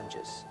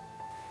challenges.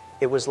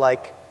 It was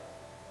like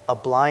a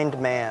blind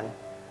man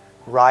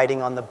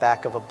riding on the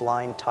back of a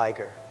blind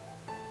tiger.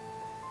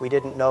 We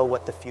didn't know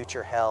what the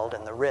future held,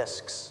 and the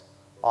risks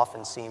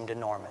often seemed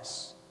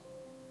enormous.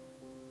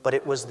 But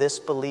it was this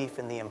belief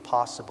in the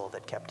impossible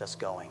that kept us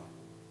going.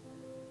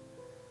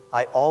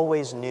 I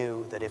always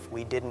knew that if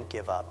we didn't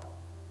give up,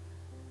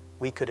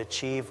 we could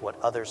achieve what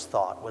others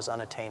thought was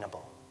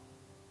unattainable.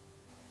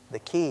 The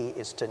key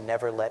is to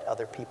never let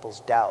other people's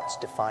doubts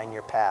define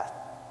your path.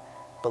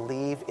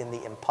 Believe in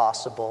the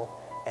impossible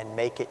and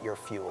make it your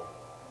fuel.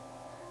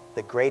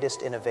 The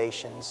greatest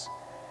innovations,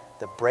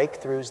 the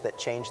breakthroughs that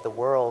change the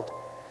world,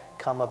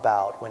 come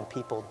about when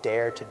people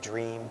dare to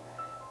dream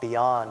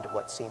beyond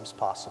what seems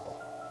possible.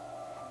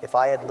 If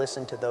I had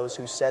listened to those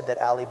who said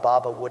that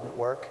Alibaba wouldn't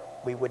work,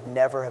 we would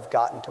never have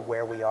gotten to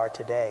where we are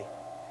today.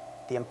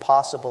 The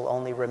impossible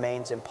only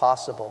remains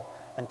impossible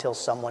until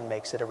someone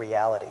makes it a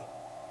reality.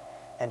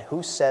 And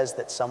who says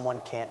that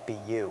someone can't be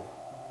you?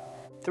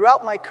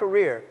 Throughout my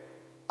career,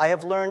 I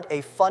have learned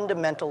a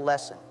fundamental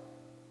lesson.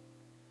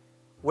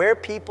 Where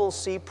people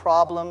see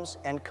problems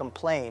and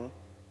complain,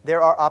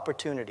 there are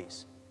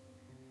opportunities.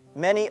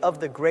 Many of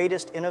the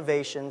greatest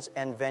innovations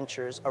and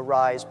ventures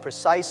arise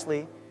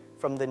precisely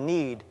from the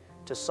need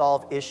to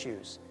solve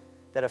issues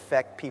that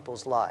affect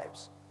people's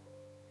lives.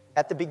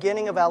 At the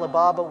beginning of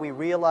Alibaba, we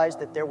realized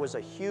that there was a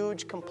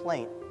huge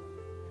complaint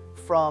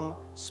from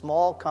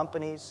small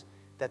companies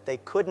that they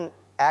couldn't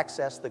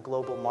access the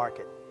global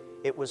market.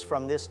 It was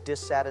from this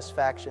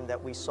dissatisfaction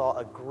that we saw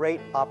a great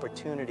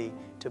opportunity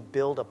to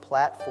build a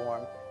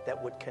platform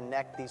that would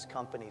connect these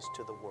companies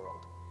to the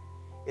world.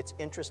 It's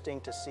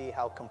interesting to see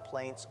how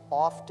complaints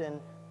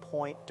often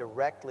point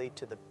directly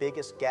to the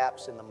biggest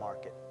gaps in the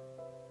market.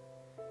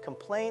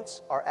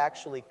 Complaints are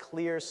actually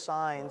clear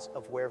signs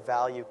of where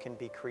value can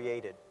be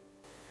created.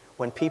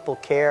 When people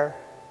care,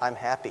 I'm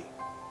happy.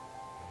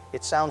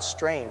 It sounds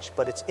strange,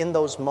 but it's in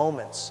those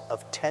moments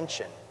of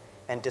tension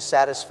and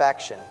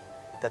dissatisfaction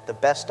that the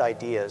best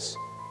ideas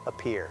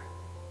appear.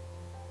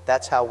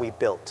 That's how we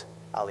built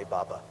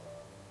Alibaba.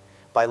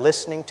 By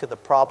listening to the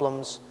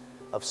problems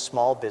of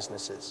small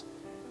businesses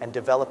and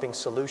developing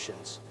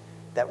solutions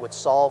that would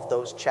solve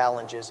those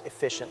challenges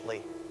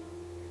efficiently.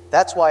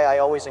 That's why I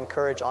always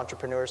encourage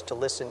entrepreneurs to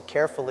listen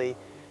carefully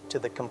to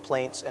the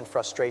complaints and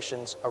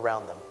frustrations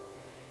around them.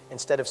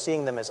 Instead of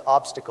seeing them as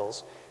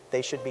obstacles,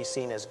 they should be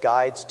seen as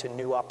guides to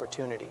new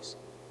opportunities.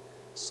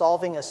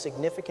 Solving a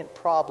significant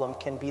problem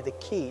can be the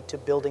key to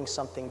building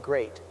something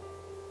great.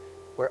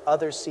 Where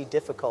others see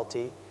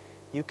difficulty,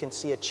 you can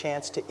see a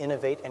chance to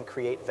innovate and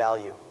create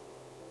value.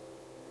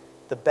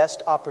 The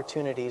best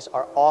opportunities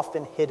are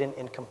often hidden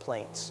in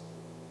complaints.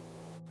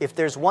 If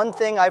there's one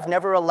thing I've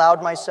never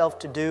allowed myself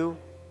to do,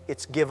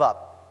 it's give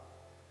up.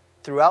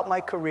 Throughout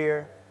my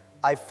career,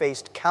 I've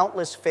faced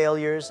countless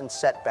failures and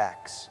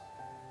setbacks.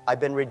 I've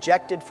been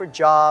rejected for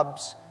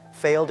jobs,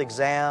 failed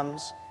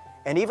exams,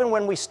 and even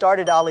when we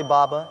started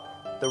Alibaba,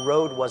 the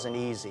road wasn't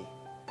easy.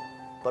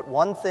 But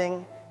one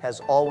thing has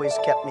always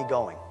kept me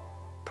going: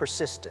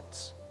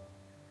 persistence.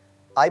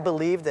 I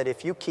believe that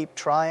if you keep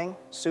trying,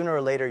 sooner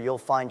or later you'll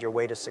find your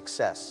way to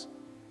success.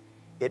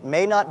 It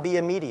may not be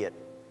immediate,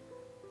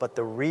 but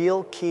the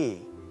real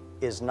key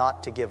is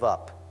not to give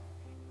up,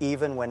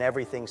 even when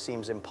everything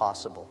seems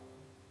impossible.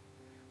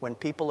 When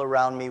people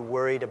around me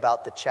worried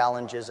about the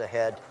challenges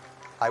ahead,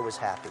 I was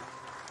happy.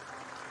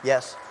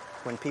 Yes,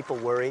 when people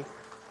worry,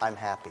 I'm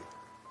happy.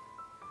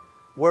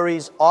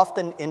 Worries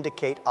often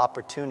indicate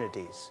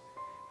opportunities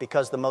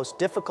because the most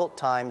difficult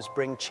times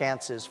bring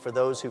chances for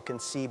those who can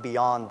see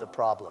beyond the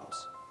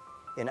problems.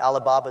 In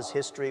Alibaba's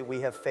history,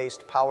 we have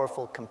faced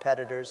powerful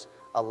competitors,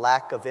 a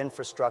lack of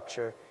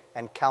infrastructure,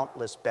 and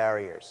countless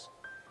barriers.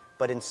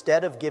 But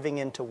instead of giving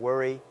in to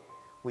worry,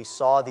 we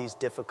saw these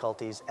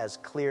difficulties as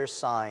clear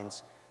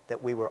signs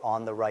that we were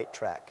on the right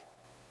track.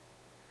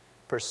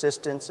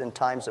 Persistence in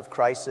times of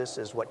crisis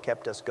is what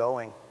kept us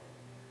going.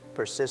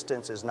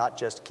 Persistence is not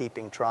just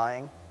keeping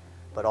trying,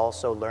 but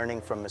also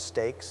learning from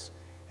mistakes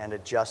and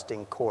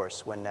adjusting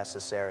course when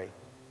necessary.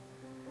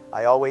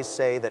 I always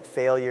say that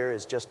failure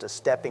is just a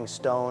stepping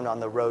stone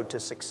on the road to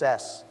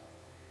success.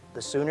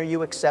 The sooner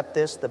you accept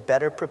this, the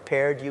better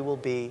prepared you will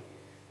be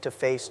to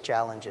face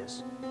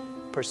challenges.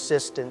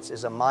 Persistence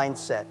is a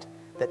mindset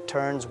that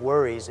turns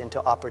worries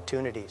into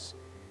opportunities,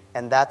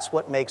 and that's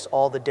what makes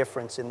all the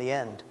difference in the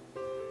end.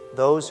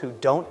 Those who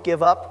don't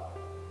give up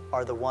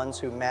are the ones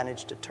who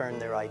manage to turn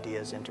their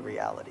ideas into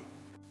reality.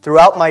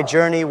 Throughout my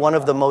journey, one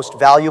of the most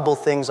valuable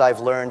things I've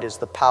learned is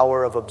the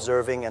power of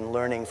observing and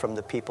learning from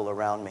the people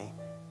around me.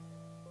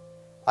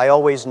 I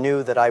always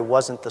knew that I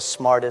wasn't the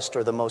smartest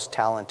or the most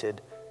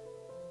talented,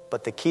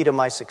 but the key to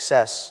my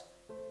success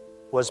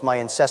was my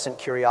incessant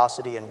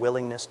curiosity and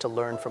willingness to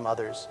learn from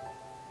others.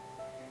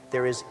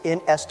 There is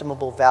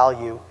inestimable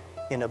value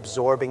in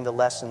absorbing the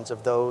lessons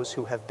of those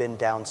who have been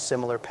down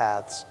similar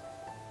paths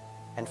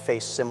and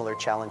faced similar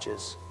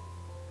challenges.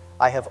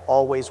 I have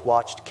always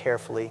watched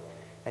carefully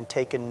and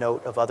taken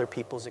note of other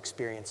people's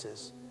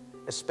experiences,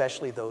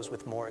 especially those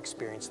with more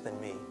experience than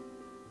me.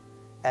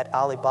 At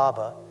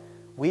Alibaba,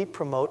 we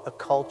promote a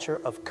culture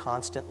of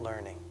constant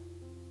learning.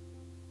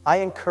 I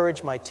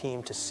encourage my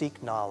team to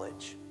seek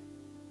knowledge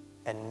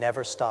and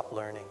never stop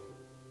learning.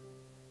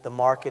 The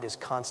market is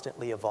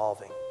constantly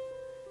evolving,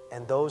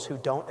 and those who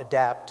don't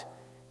adapt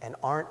and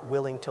aren't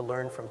willing to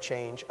learn from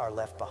change are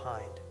left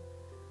behind.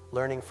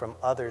 Learning from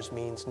others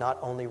means not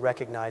only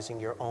recognizing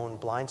your own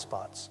blind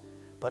spots,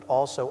 but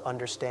also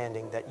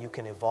understanding that you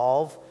can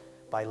evolve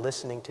by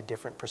listening to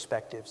different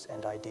perspectives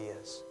and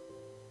ideas.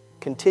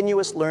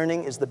 Continuous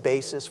learning is the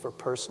basis for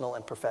personal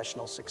and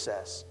professional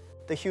success.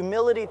 The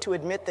humility to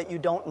admit that you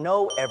don't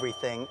know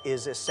everything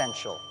is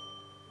essential.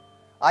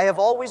 I have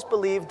always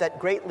believed that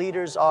great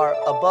leaders are,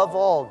 above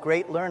all,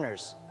 great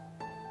learners.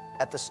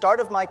 At the start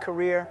of my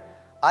career,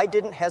 I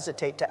didn't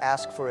hesitate to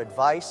ask for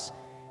advice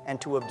and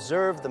to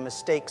observe the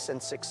mistakes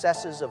and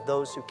successes of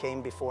those who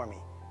came before me.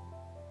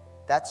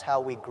 That's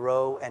how we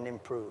grow and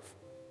improve.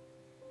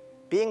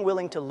 Being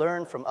willing to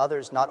learn from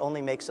others not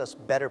only makes us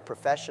better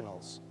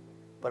professionals,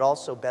 but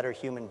also better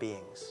human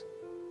beings.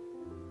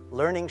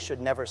 Learning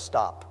should never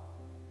stop,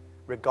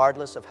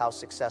 regardless of how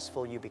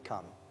successful you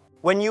become.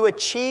 When you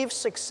achieve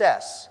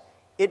success,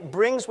 it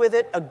brings with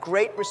it a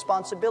great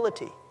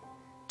responsibility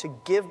to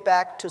give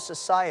back to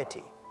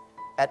society.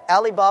 At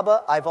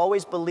Alibaba, I've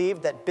always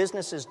believed that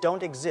businesses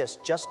don't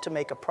exist just to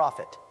make a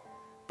profit,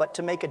 but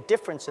to make a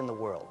difference in the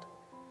world.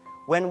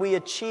 When we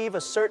achieve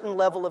a certain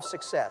level of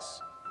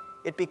success,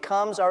 it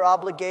becomes our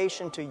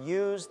obligation to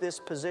use this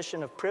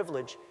position of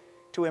privilege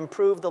to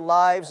improve the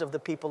lives of the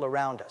people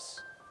around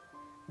us.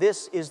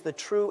 This is the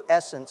true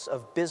essence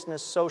of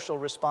business social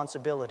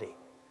responsibility.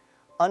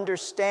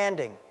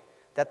 Understanding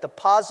that the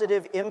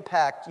positive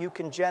impact you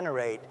can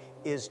generate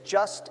is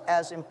just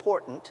as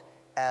important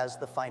as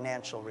the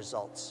financial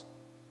results.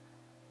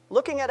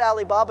 Looking at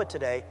Alibaba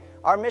today,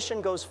 our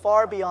mission goes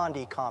far beyond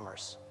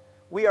e-commerce.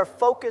 We are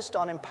focused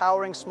on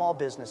empowering small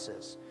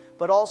businesses,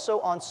 but also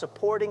on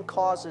supporting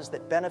causes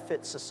that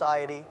benefit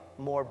society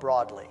more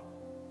broadly.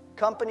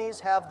 Companies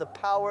have the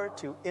power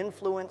to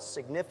influence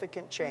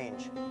significant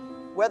change,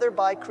 whether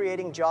by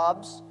creating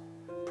jobs,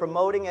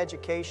 promoting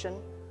education,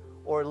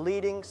 or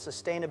leading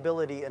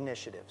sustainability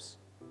initiatives.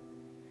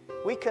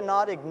 We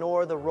cannot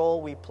ignore the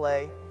role we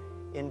play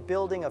in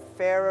building a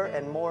fairer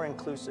and more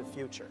inclusive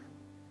future.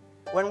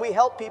 When we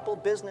help people,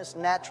 business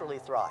naturally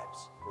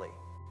thrives.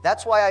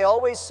 That's why I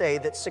always say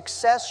that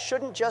success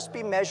shouldn't just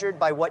be measured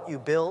by what you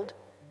build,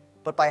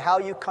 but by how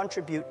you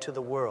contribute to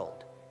the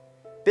world.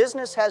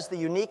 Business has the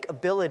unique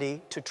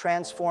ability to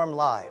transform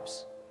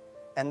lives,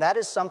 and that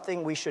is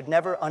something we should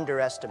never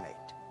underestimate.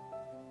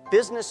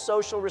 Business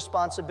social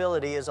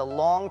responsibility is a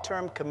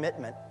long-term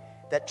commitment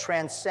that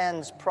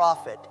transcends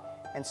profit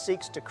and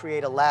seeks to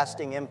create a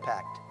lasting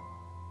impact.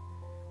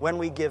 When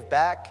we give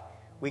back,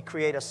 we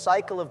create a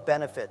cycle of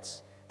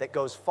benefits that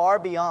goes far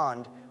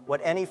beyond what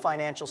any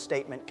financial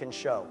statement can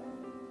show.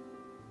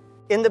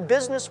 In the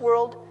business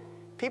world,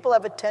 people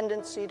have a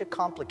tendency to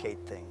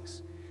complicate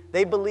things.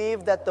 They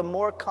believe that the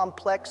more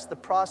complex the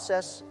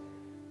process,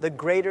 the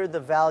greater the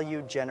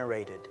value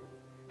generated.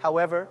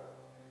 However,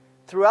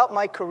 throughout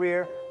my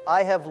career,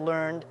 I have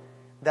learned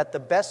that the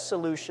best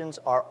solutions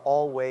are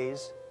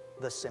always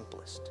the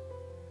simplest.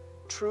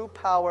 True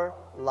power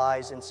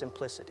lies in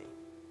simplicity.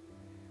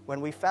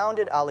 When we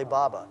founded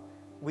Alibaba,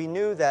 we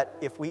knew that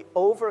if we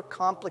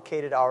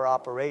overcomplicated our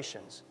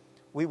operations,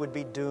 we would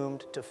be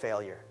doomed to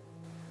failure.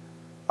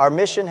 Our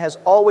mission has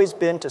always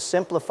been to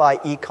simplify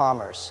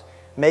e-commerce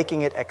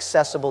making it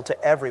accessible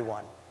to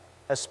everyone,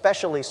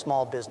 especially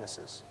small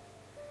businesses.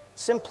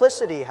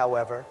 Simplicity,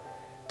 however,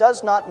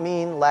 does not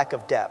mean lack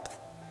of depth.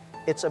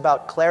 It's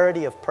about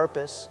clarity of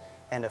purpose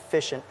and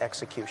efficient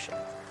execution.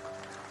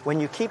 When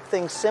you keep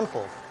things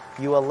simple,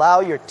 you allow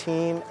your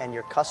team and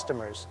your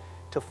customers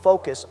to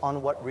focus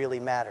on what really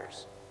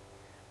matters.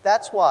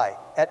 That's why,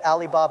 at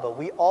Alibaba,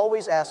 we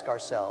always ask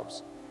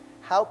ourselves,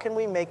 how can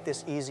we make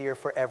this easier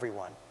for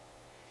everyone?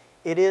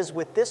 It is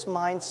with this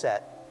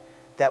mindset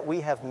that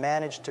we have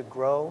managed to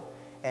grow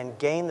and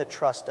gain the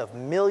trust of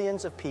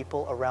millions of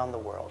people around the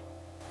world.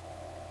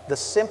 The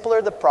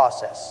simpler the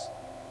process,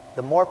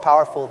 the more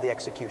powerful the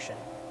execution.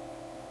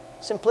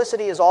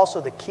 Simplicity is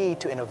also the key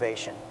to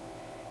innovation.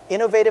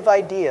 Innovative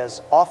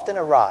ideas often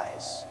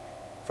arise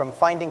from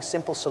finding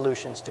simple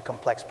solutions to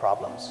complex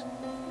problems.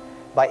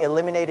 By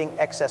eliminating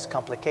excess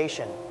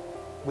complication,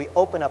 we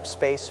open up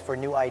space for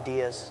new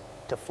ideas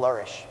to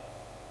flourish.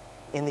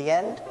 In the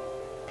end,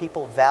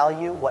 people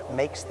value what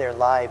makes their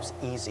lives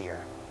easier.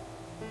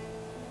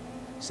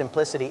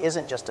 Simplicity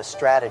isn't just a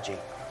strategy,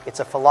 it's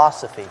a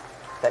philosophy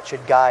that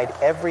should guide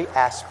every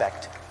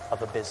aspect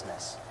of a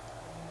business.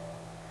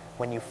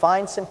 When you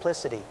find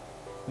simplicity,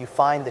 you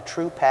find the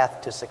true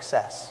path to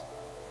success.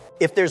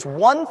 If there's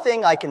one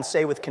thing I can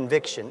say with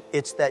conviction,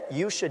 it's that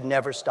you should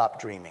never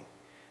stop dreaming.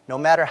 No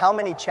matter how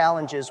many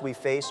challenges we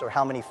face or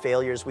how many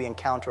failures we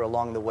encounter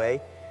along the way,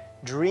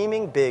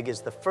 dreaming big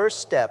is the first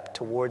step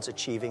towards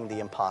achieving the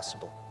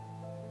impossible.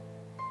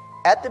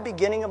 At the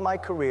beginning of my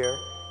career,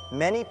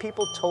 many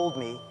people told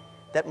me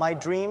that my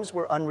dreams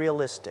were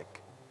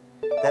unrealistic,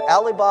 that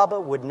Alibaba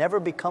would never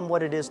become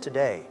what it is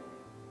today.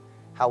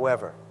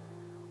 However,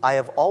 I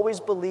have always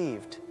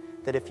believed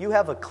that if you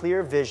have a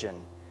clear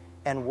vision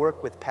and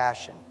work with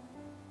passion,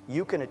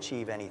 you can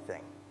achieve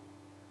anything.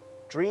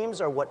 Dreams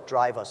are what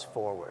drive us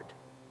forward.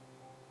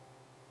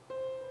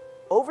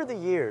 Over the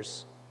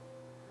years,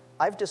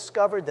 I've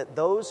discovered that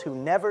those who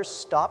never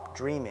stop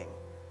dreaming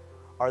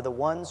are the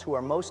ones who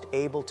are most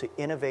able to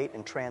innovate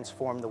and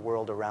transform the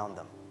world around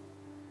them.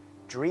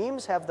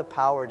 Dreams have the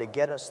power to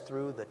get us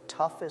through the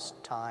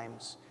toughest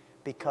times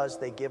because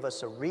they give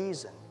us a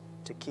reason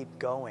to keep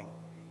going,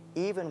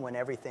 even when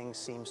everything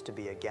seems to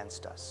be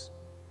against us.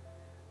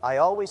 I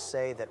always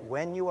say that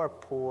when you are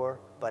poor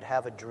but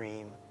have a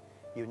dream,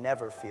 you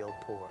never feel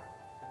poor.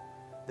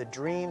 The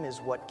dream is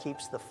what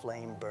keeps the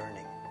flame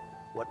burning,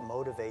 what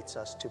motivates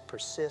us to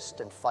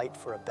persist and fight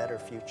for a better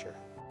future.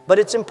 But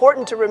it's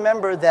important to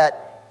remember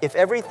that if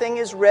everything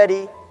is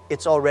ready,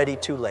 it's already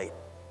too late.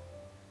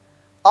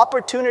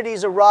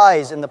 Opportunities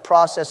arise in the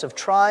process of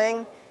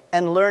trying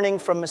and learning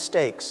from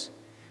mistakes.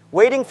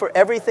 Waiting for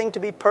everything to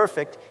be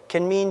perfect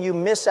can mean you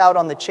miss out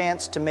on the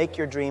chance to make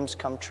your dreams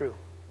come true.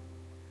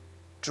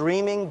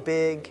 Dreaming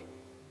big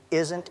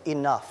isn't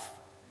enough.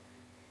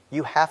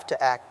 You have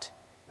to act,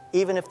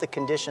 even if the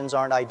conditions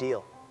aren't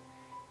ideal.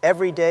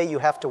 Every day you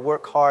have to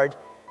work hard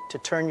to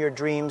turn your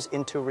dreams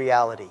into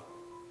reality.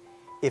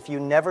 If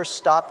you never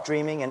stop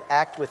dreaming and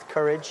act with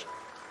courage,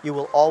 you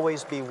will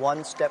always be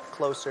one step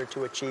closer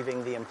to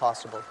achieving the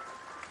impossible.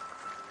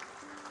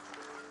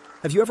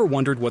 Have you ever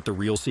wondered what the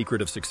real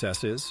secret of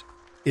success is?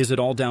 Is it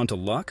all down to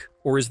luck,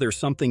 or is there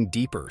something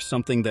deeper,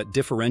 something that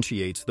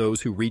differentiates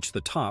those who reach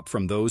the top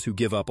from those who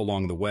give up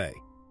along the way?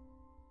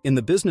 In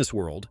the business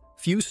world,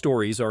 few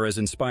stories are as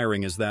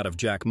inspiring as that of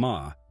Jack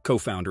Ma,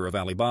 co-founder of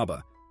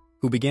Alibaba,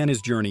 who began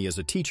his journey as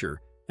a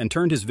teacher and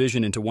turned his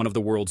vision into one of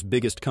the world's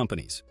biggest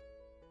companies.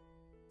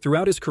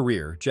 Throughout his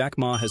career, Jack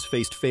Ma has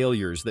faced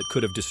failures that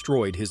could have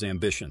destroyed his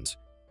ambitions.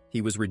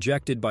 He was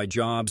rejected by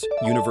jobs,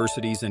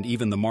 universities, and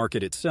even the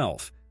market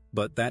itself,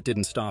 but that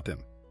didn't stop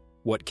him.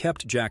 What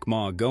kept Jack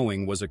Ma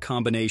going was a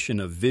combination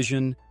of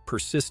vision,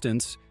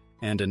 persistence,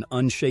 and an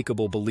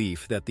unshakable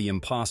belief that the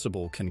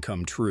impossible can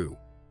come true.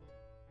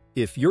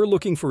 If you're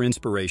looking for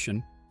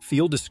inspiration,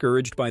 feel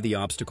discouraged by the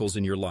obstacles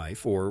in your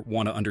life, or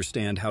want to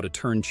understand how to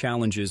turn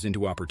challenges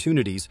into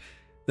opportunities,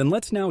 then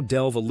let's now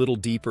delve a little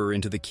deeper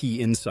into the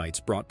key insights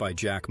brought by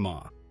Jack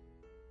Ma.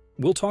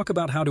 We'll talk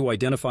about how to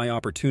identify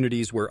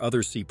opportunities where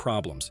others see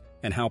problems,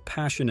 and how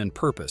passion and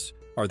purpose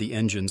are the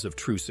engines of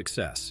true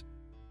success.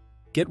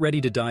 Get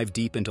ready to dive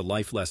deep into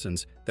life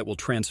lessons that will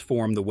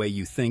transform the way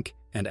you think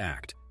and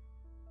act.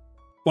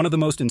 One of the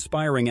most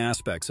inspiring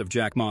aspects of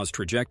Jack Ma's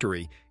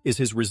trajectory is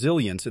his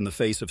resilience in the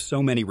face of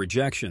so many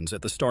rejections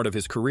at the start of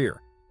his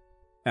career.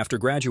 After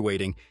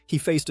graduating, he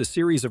faced a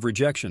series of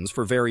rejections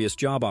for various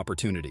job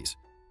opportunities.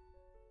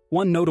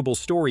 One notable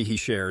story he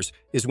shares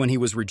is when he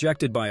was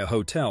rejected by a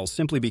hotel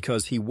simply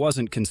because he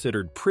wasn't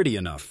considered pretty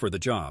enough for the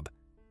job.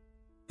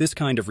 This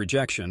kind of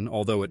rejection,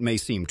 although it may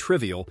seem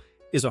trivial,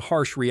 is a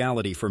harsh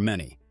reality for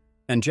many,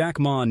 and Jack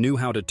Ma knew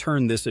how to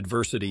turn this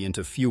adversity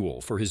into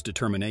fuel for his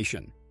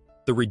determination.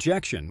 The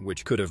rejection,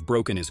 which could have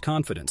broken his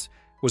confidence,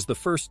 was the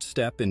first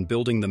step in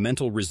building the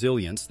mental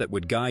resilience that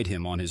would guide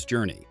him on his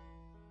journey.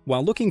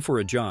 While looking for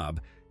a job,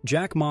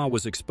 Jack Ma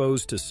was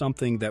exposed to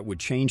something that would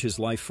change his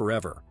life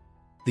forever: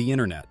 the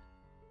internet.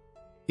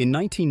 In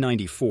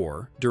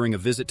 1994, during a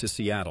visit to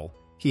Seattle,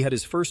 he had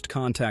his first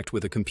contact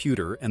with a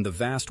computer and the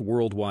vast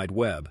World Wide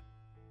Web.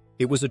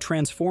 It was a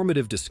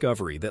transformative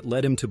discovery that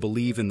led him to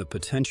believe in the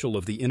potential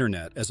of the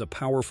internet as a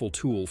powerful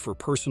tool for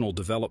personal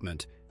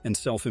development and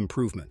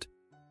self-improvement.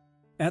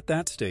 At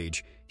that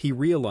stage, he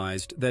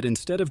realized that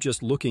instead of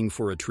just looking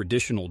for a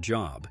traditional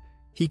job,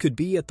 he could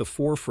be at the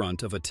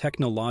forefront of a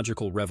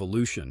technological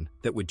revolution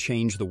that would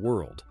change the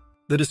world.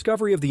 The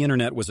discovery of the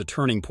internet was a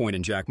turning point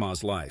in Jack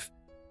Ma's life,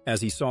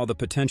 as he saw the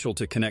potential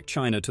to connect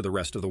China to the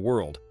rest of the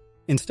world.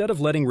 Instead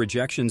of letting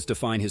rejections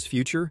define his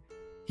future,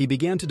 he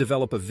began to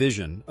develop a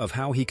vision of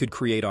how he could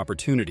create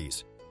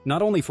opportunities,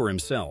 not only for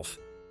himself,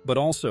 but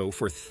also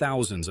for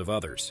thousands of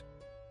others.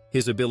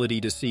 His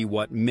ability to see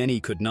what many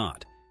could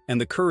not, and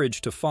the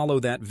courage to follow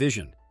that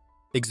vision,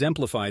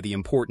 exemplify the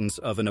importance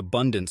of an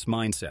abundance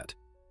mindset.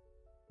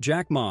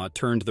 Jack Ma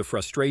turned the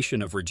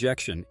frustration of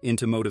rejection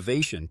into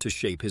motivation to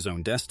shape his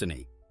own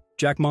destiny.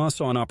 Jack Ma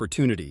saw an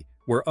opportunity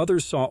where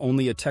others saw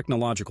only a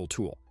technological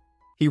tool.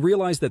 He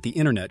realized that the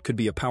internet could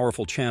be a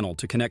powerful channel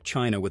to connect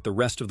China with the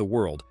rest of the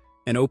world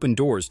and open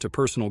doors to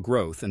personal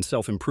growth and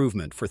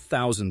self-improvement for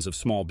thousands of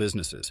small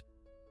businesses.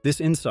 This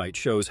insight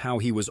shows how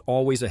he was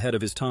always ahead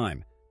of his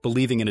time,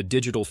 believing in a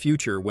digital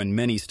future when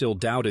many still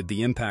doubted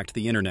the impact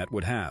the internet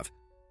would have.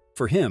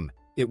 For him,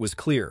 it was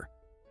clear.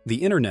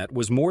 The internet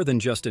was more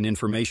than just an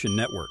information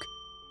network.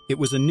 It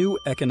was a new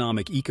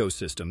economic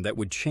ecosystem that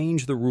would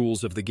change the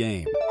rules of the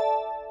game.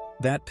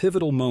 That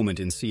pivotal moment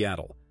in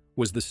Seattle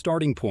was the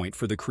starting point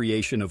for the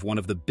creation of one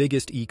of the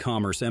biggest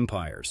e-commerce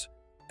empires,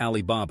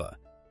 Alibaba.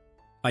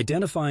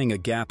 Identifying a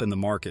gap in the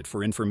market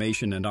for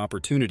information and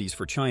opportunities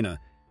for China,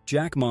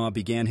 Jack Ma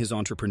began his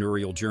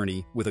entrepreneurial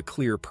journey with a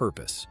clear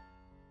purpose.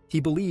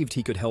 He believed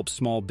he could help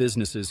small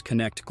businesses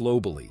connect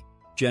globally,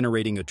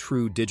 generating a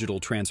true digital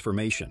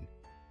transformation.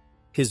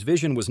 His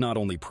vision was not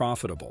only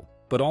profitable,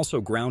 but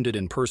also grounded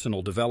in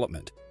personal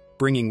development,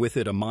 bringing with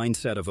it a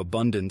mindset of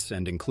abundance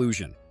and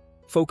inclusion,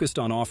 focused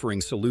on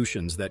offering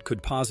solutions that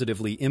could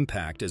positively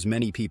impact as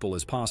many people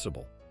as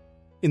possible.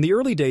 In the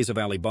early days of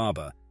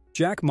Alibaba,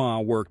 Jack Ma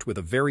worked with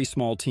a very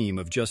small team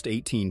of just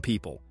 18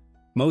 people,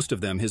 most of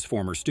them his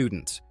former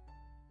students.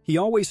 He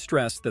always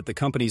stressed that the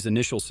company's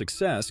initial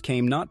success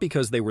came not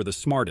because they were the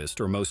smartest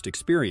or most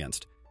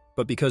experienced,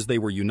 but because they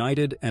were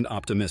united and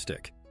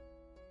optimistic.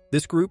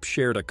 This group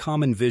shared a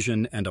common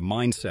vision and a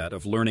mindset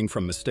of learning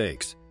from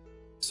mistakes,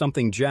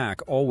 something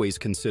Jack always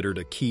considered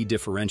a key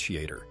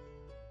differentiator.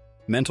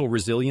 Mental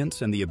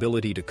resilience and the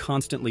ability to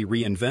constantly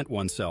reinvent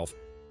oneself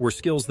were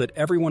skills that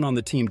everyone on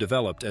the team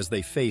developed as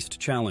they faced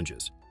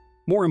challenges.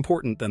 More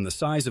important than the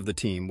size of the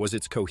team was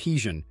its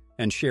cohesion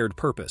and shared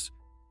purpose.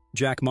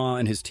 Jack Ma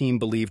and his team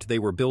believed they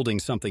were building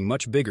something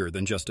much bigger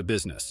than just a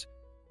business.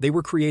 They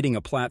were creating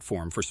a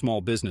platform for small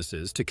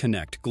businesses to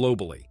connect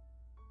globally.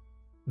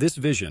 This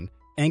vision,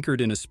 anchored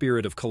in a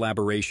spirit of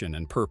collaboration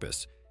and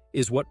purpose,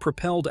 is what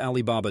propelled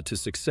Alibaba to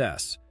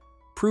success,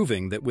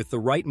 proving that with the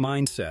right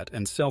mindset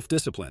and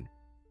self-discipline,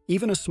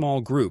 even a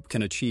small group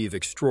can achieve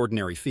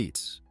extraordinary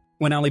feats.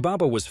 When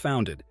Alibaba was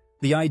founded,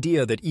 the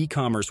idea that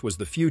e-commerce was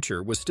the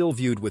future was still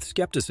viewed with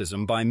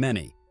skepticism by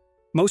many.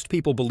 Most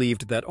people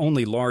believed that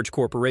only large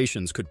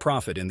corporations could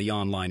profit in the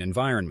online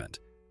environment.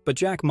 But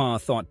Jack Ma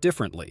thought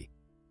differently.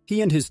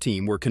 He and his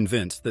team were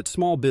convinced that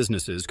small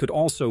businesses could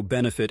also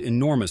benefit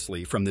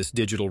enormously from this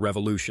digital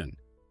revolution.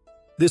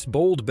 This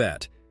bold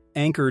bet,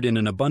 anchored in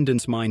an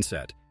abundance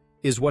mindset,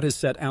 is what has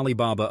set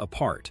Alibaba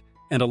apart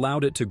and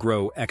allowed it to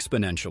grow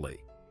exponentially.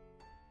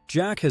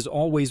 Jack has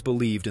always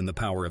believed in the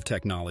power of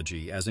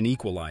technology as an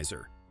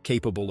equalizer,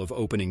 capable of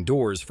opening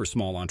doors for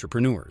small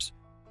entrepreneurs.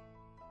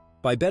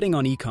 By betting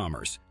on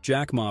e-commerce,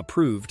 Jack Ma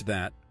proved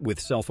that, with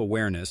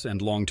self-awareness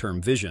and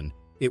long-term vision,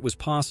 it was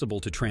possible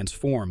to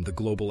transform the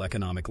global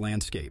economic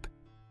landscape.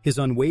 His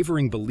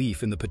unwavering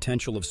belief in the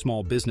potential of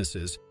small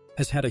businesses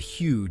has had a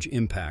huge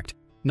impact,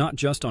 not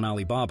just on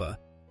Alibaba,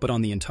 but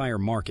on the entire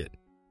market.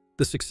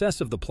 The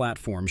success of the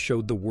platform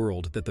showed the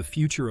world that the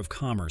future of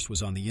commerce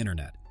was on the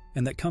internet,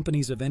 and that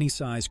companies of any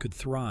size could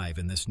thrive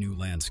in this new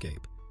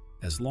landscape,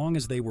 as long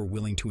as they were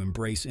willing to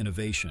embrace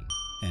innovation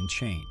and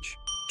change.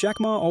 Jack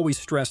Ma always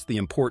stressed the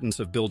importance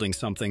of building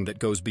something that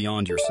goes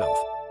beyond yourself.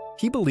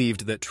 He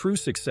believed that true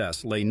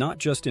success lay not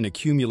just in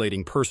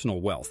accumulating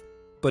personal wealth,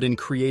 but in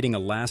creating a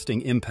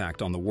lasting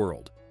impact on the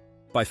world.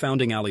 By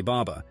founding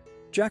Alibaba,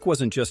 Jack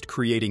wasn't just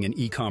creating an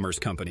e-commerce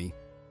company,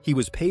 he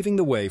was paving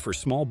the way for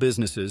small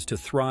businesses to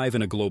thrive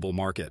in a global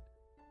market.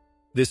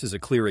 This is a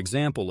clear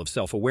example of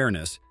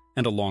self-awareness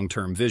and a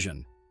long-term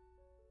vision.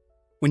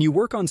 When you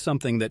work on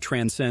something that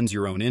transcends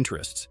your own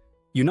interests,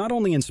 you not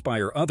only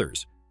inspire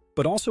others,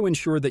 but also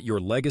ensure that your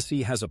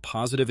legacy has a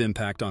positive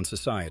impact on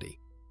society.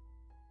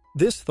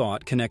 This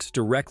thought connects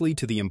directly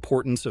to the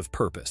importance of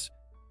purpose.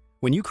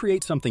 When you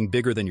create something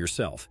bigger than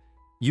yourself,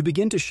 you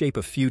begin to shape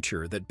a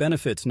future that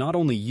benefits not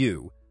only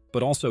you,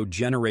 but also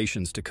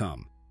generations to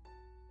come.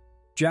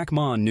 Jack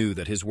Ma knew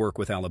that his work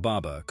with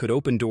Alibaba could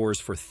open doors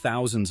for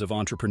thousands of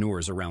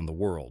entrepreneurs around the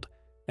world,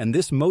 and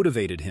this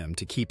motivated him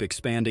to keep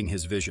expanding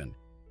his vision.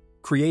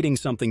 Creating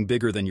something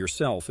bigger than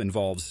yourself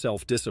involves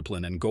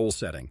self-discipline and goal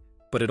setting,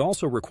 but it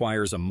also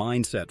requires a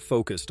mindset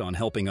focused on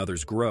helping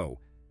others grow,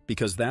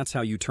 because that's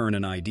how you turn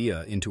an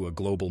idea into a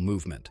global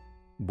movement.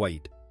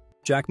 Wait.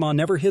 Jack Ma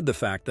never hid the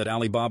fact that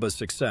Alibaba's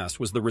success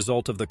was the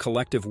result of the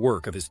collective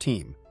work of his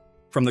team.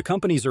 From the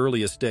company's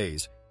earliest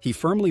days, he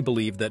firmly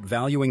believed that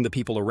valuing the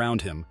people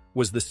around him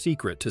was the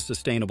secret to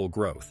sustainable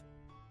growth.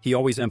 He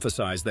always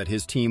emphasized that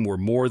his team were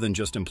more than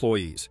just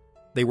employees.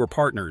 They were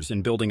partners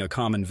in building a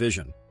common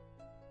vision.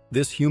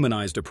 This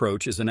humanized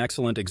approach is an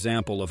excellent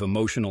example of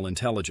emotional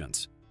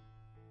intelligence.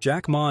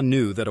 Jack Ma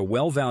knew that a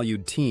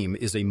well-valued team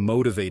is a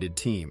motivated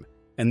team,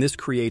 and this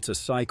creates a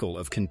cycle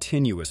of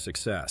continuous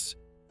success.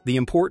 The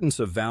importance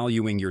of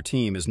valuing your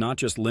team is not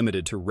just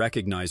limited to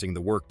recognizing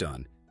the work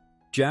done.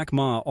 Jack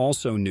Ma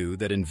also knew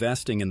that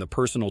investing in the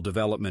personal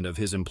development of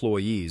his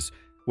employees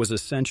was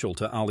essential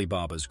to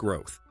Alibaba's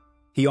growth.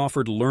 He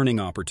offered learning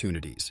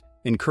opportunities,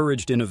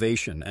 encouraged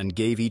innovation, and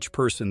gave each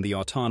person the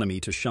autonomy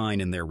to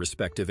shine in their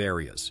respective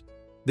areas.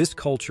 This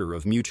culture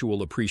of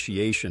mutual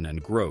appreciation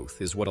and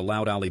growth is what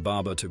allowed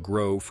Alibaba to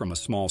grow from a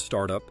small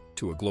startup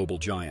to a global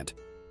giant,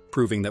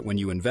 proving that when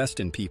you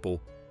invest in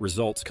people,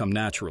 results come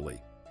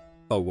naturally.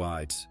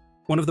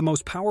 One of the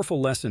most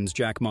powerful lessons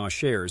Jack Ma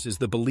shares is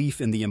the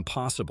belief in the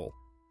impossible.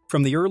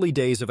 From the early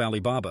days of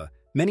Alibaba,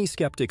 many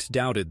skeptics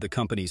doubted the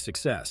company's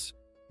success.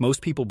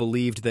 Most people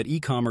believed that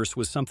e-commerce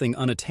was something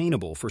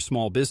unattainable for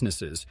small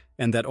businesses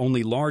and that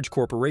only large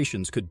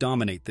corporations could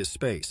dominate this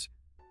space.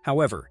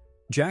 However,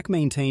 Jack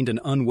maintained an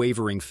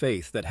unwavering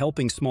faith that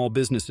helping small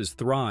businesses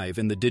thrive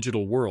in the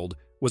digital world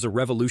was a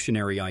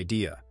revolutionary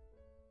idea.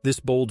 This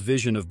bold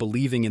vision of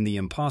believing in the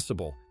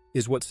impossible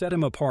is what set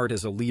him apart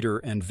as a leader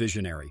and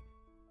visionary.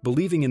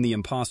 Believing in the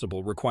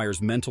impossible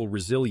requires mental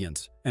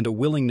resilience and a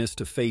willingness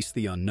to face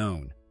the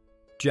unknown.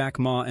 Jack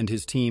Ma and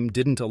his team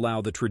didn't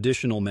allow the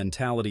traditional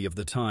mentality of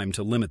the time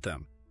to limit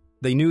them.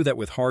 They knew that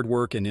with hard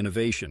work and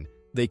innovation,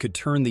 they could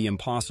turn the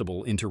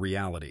impossible into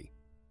reality.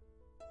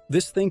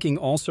 This thinking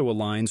also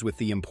aligns with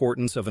the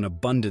importance of an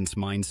abundance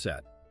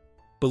mindset,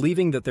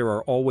 believing that there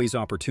are always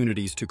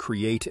opportunities to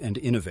create and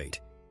innovate,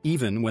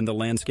 even when the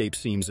landscape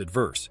seems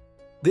adverse.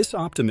 This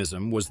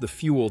optimism was the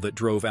fuel that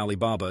drove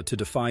Alibaba to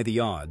defy the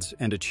odds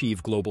and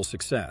achieve global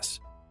success.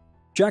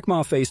 Jack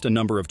Ma faced a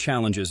number of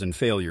challenges and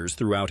failures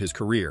throughout his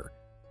career,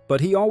 but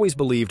he always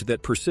believed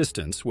that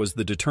persistence was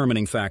the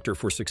determining factor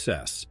for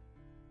success.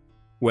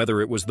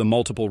 Whether it was the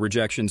multiple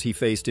rejections he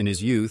faced in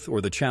his youth or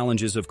the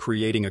challenges of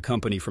creating a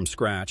company from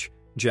scratch,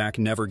 Jack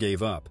never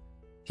gave up.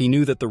 He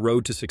knew that the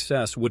road to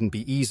success wouldn't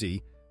be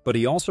easy, but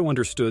he also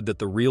understood that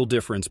the real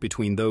difference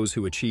between those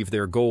who achieve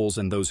their goals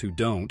and those who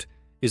don't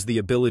is the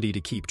ability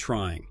to keep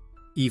trying,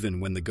 even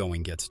when the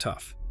going gets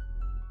tough.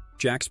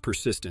 Jack's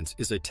persistence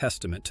is a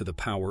testament to the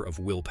power of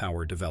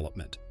willpower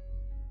development.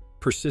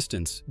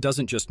 Persistence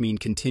doesn't just mean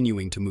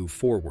continuing to move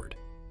forward,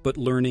 but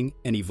learning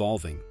and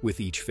evolving with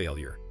each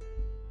failure.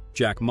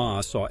 Jack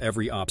Ma saw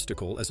every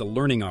obstacle as a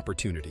learning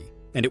opportunity,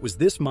 and it was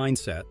this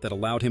mindset that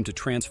allowed him to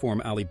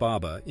transform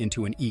Alibaba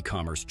into an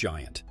e-commerce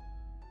giant.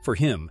 For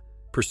him,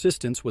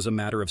 persistence was a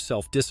matter of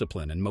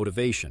self-discipline and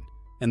motivation,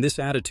 and this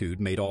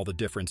attitude made all the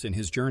difference in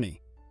his journey.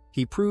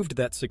 He proved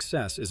that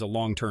success is a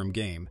long-term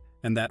game,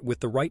 and that with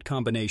the right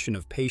combination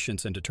of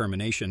patience and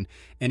determination,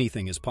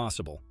 anything is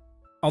possible.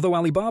 Although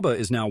Alibaba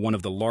is now one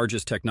of the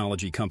largest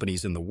technology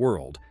companies in the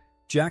world,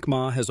 Jack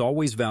Ma has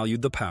always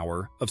valued the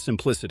power of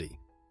simplicity.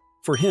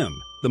 For him,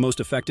 the most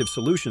effective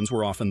solutions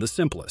were often the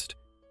simplest.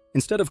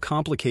 Instead of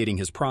complicating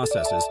his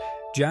processes,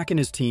 Jack and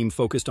his team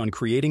focused on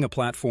creating a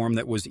platform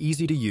that was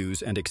easy to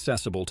use and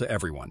accessible to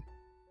everyone.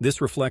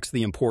 This reflects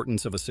the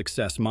importance of a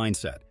success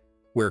mindset,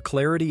 where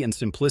clarity and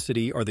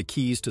simplicity are the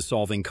keys to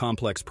solving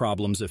complex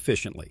problems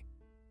efficiently.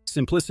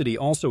 Simplicity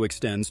also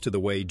extends to the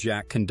way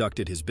Jack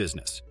conducted his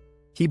business.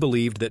 He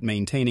believed that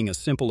maintaining a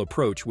simple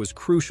approach was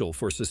crucial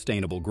for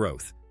sustainable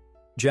growth.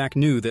 Jack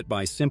knew that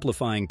by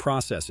simplifying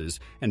processes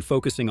and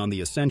focusing on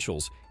the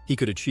essentials, he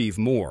could achieve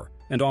more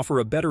and offer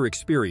a better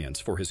experience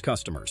for his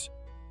customers.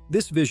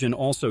 This vision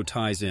also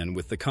ties in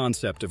with the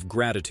concept of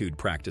gratitude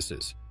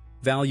practices,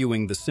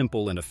 valuing the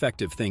simple and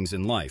effective things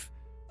in life,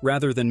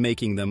 rather than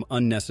making them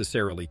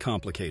unnecessarily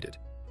complicated.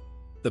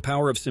 The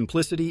power of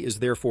simplicity is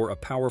therefore a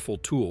powerful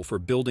tool for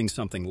building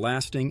something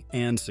lasting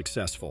and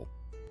successful.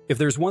 If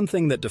there's one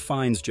thing that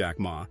defines Jack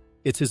Ma,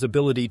 it's his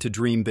ability to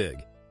dream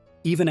big,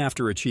 even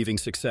after achieving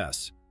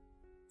success.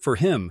 For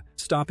him,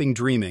 stopping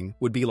dreaming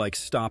would be like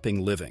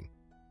stopping living.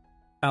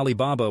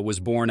 Alibaba was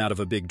born out of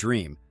a big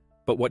dream,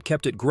 but what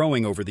kept it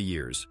growing over the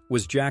years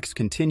was Jack's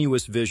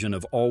continuous vision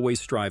of always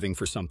striving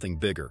for something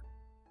bigger.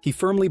 He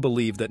firmly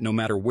believed that no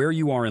matter where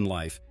you are in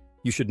life,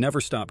 you should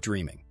never stop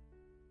dreaming.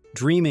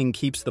 Dreaming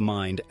keeps the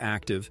mind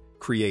active,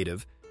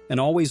 creative, and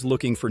always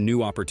looking for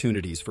new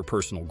opportunities for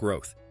personal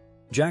growth.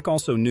 Jack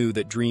also knew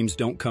that dreams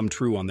don't come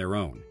true on their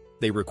own.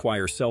 They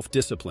require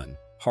self-discipline,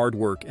 hard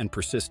work, and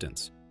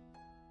persistence.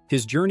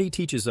 His journey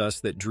teaches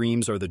us that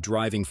dreams are the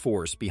driving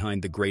force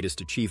behind the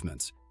greatest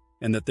achievements,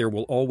 and that there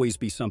will always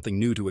be something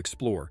new to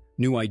explore,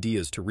 new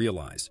ideas to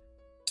realize.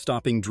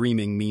 Stopping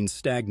dreaming means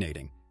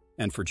stagnating,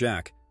 and for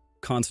Jack,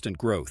 constant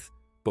growth,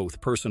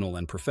 both personal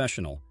and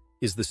professional,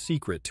 is the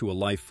secret to a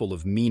life full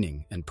of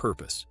meaning and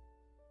purpose.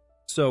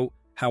 So,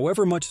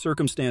 However much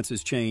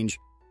circumstances change,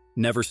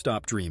 never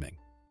stop dreaming.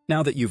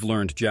 Now that you've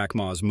learned Jack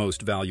Ma's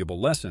most valuable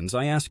lessons,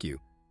 I ask you,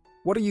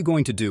 what are you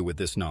going to do with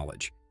this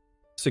knowledge?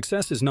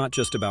 Success is not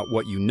just about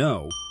what you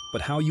know,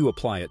 but how you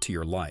apply it to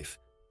your life.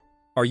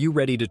 Are you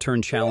ready to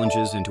turn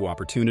challenges into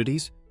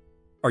opportunities?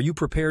 Are you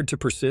prepared to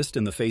persist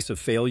in the face of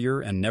failure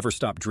and never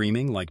stop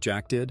dreaming like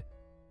Jack did?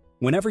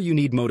 Whenever you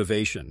need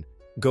motivation,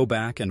 go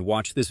back and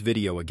watch this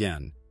video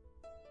again.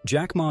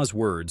 Jack Ma's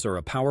words are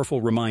a powerful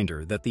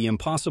reminder that the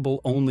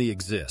impossible only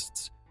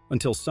exists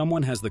until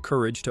someone has the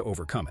courage to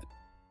overcome it.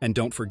 And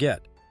don't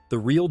forget, the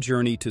real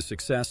journey to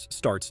success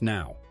starts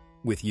now,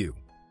 with you.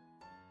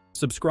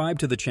 Subscribe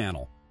to the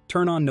channel,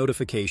 turn on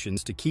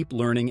notifications to keep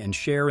learning, and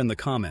share in the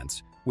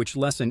comments which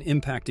lesson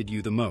impacted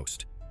you the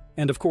most.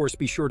 And of course,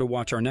 be sure to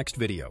watch our next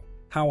video,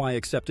 How I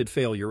Accepted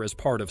Failure as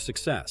Part of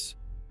Success,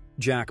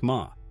 Jack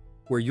Ma,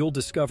 where you'll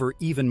discover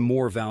even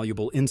more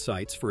valuable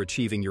insights for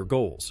achieving your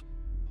goals.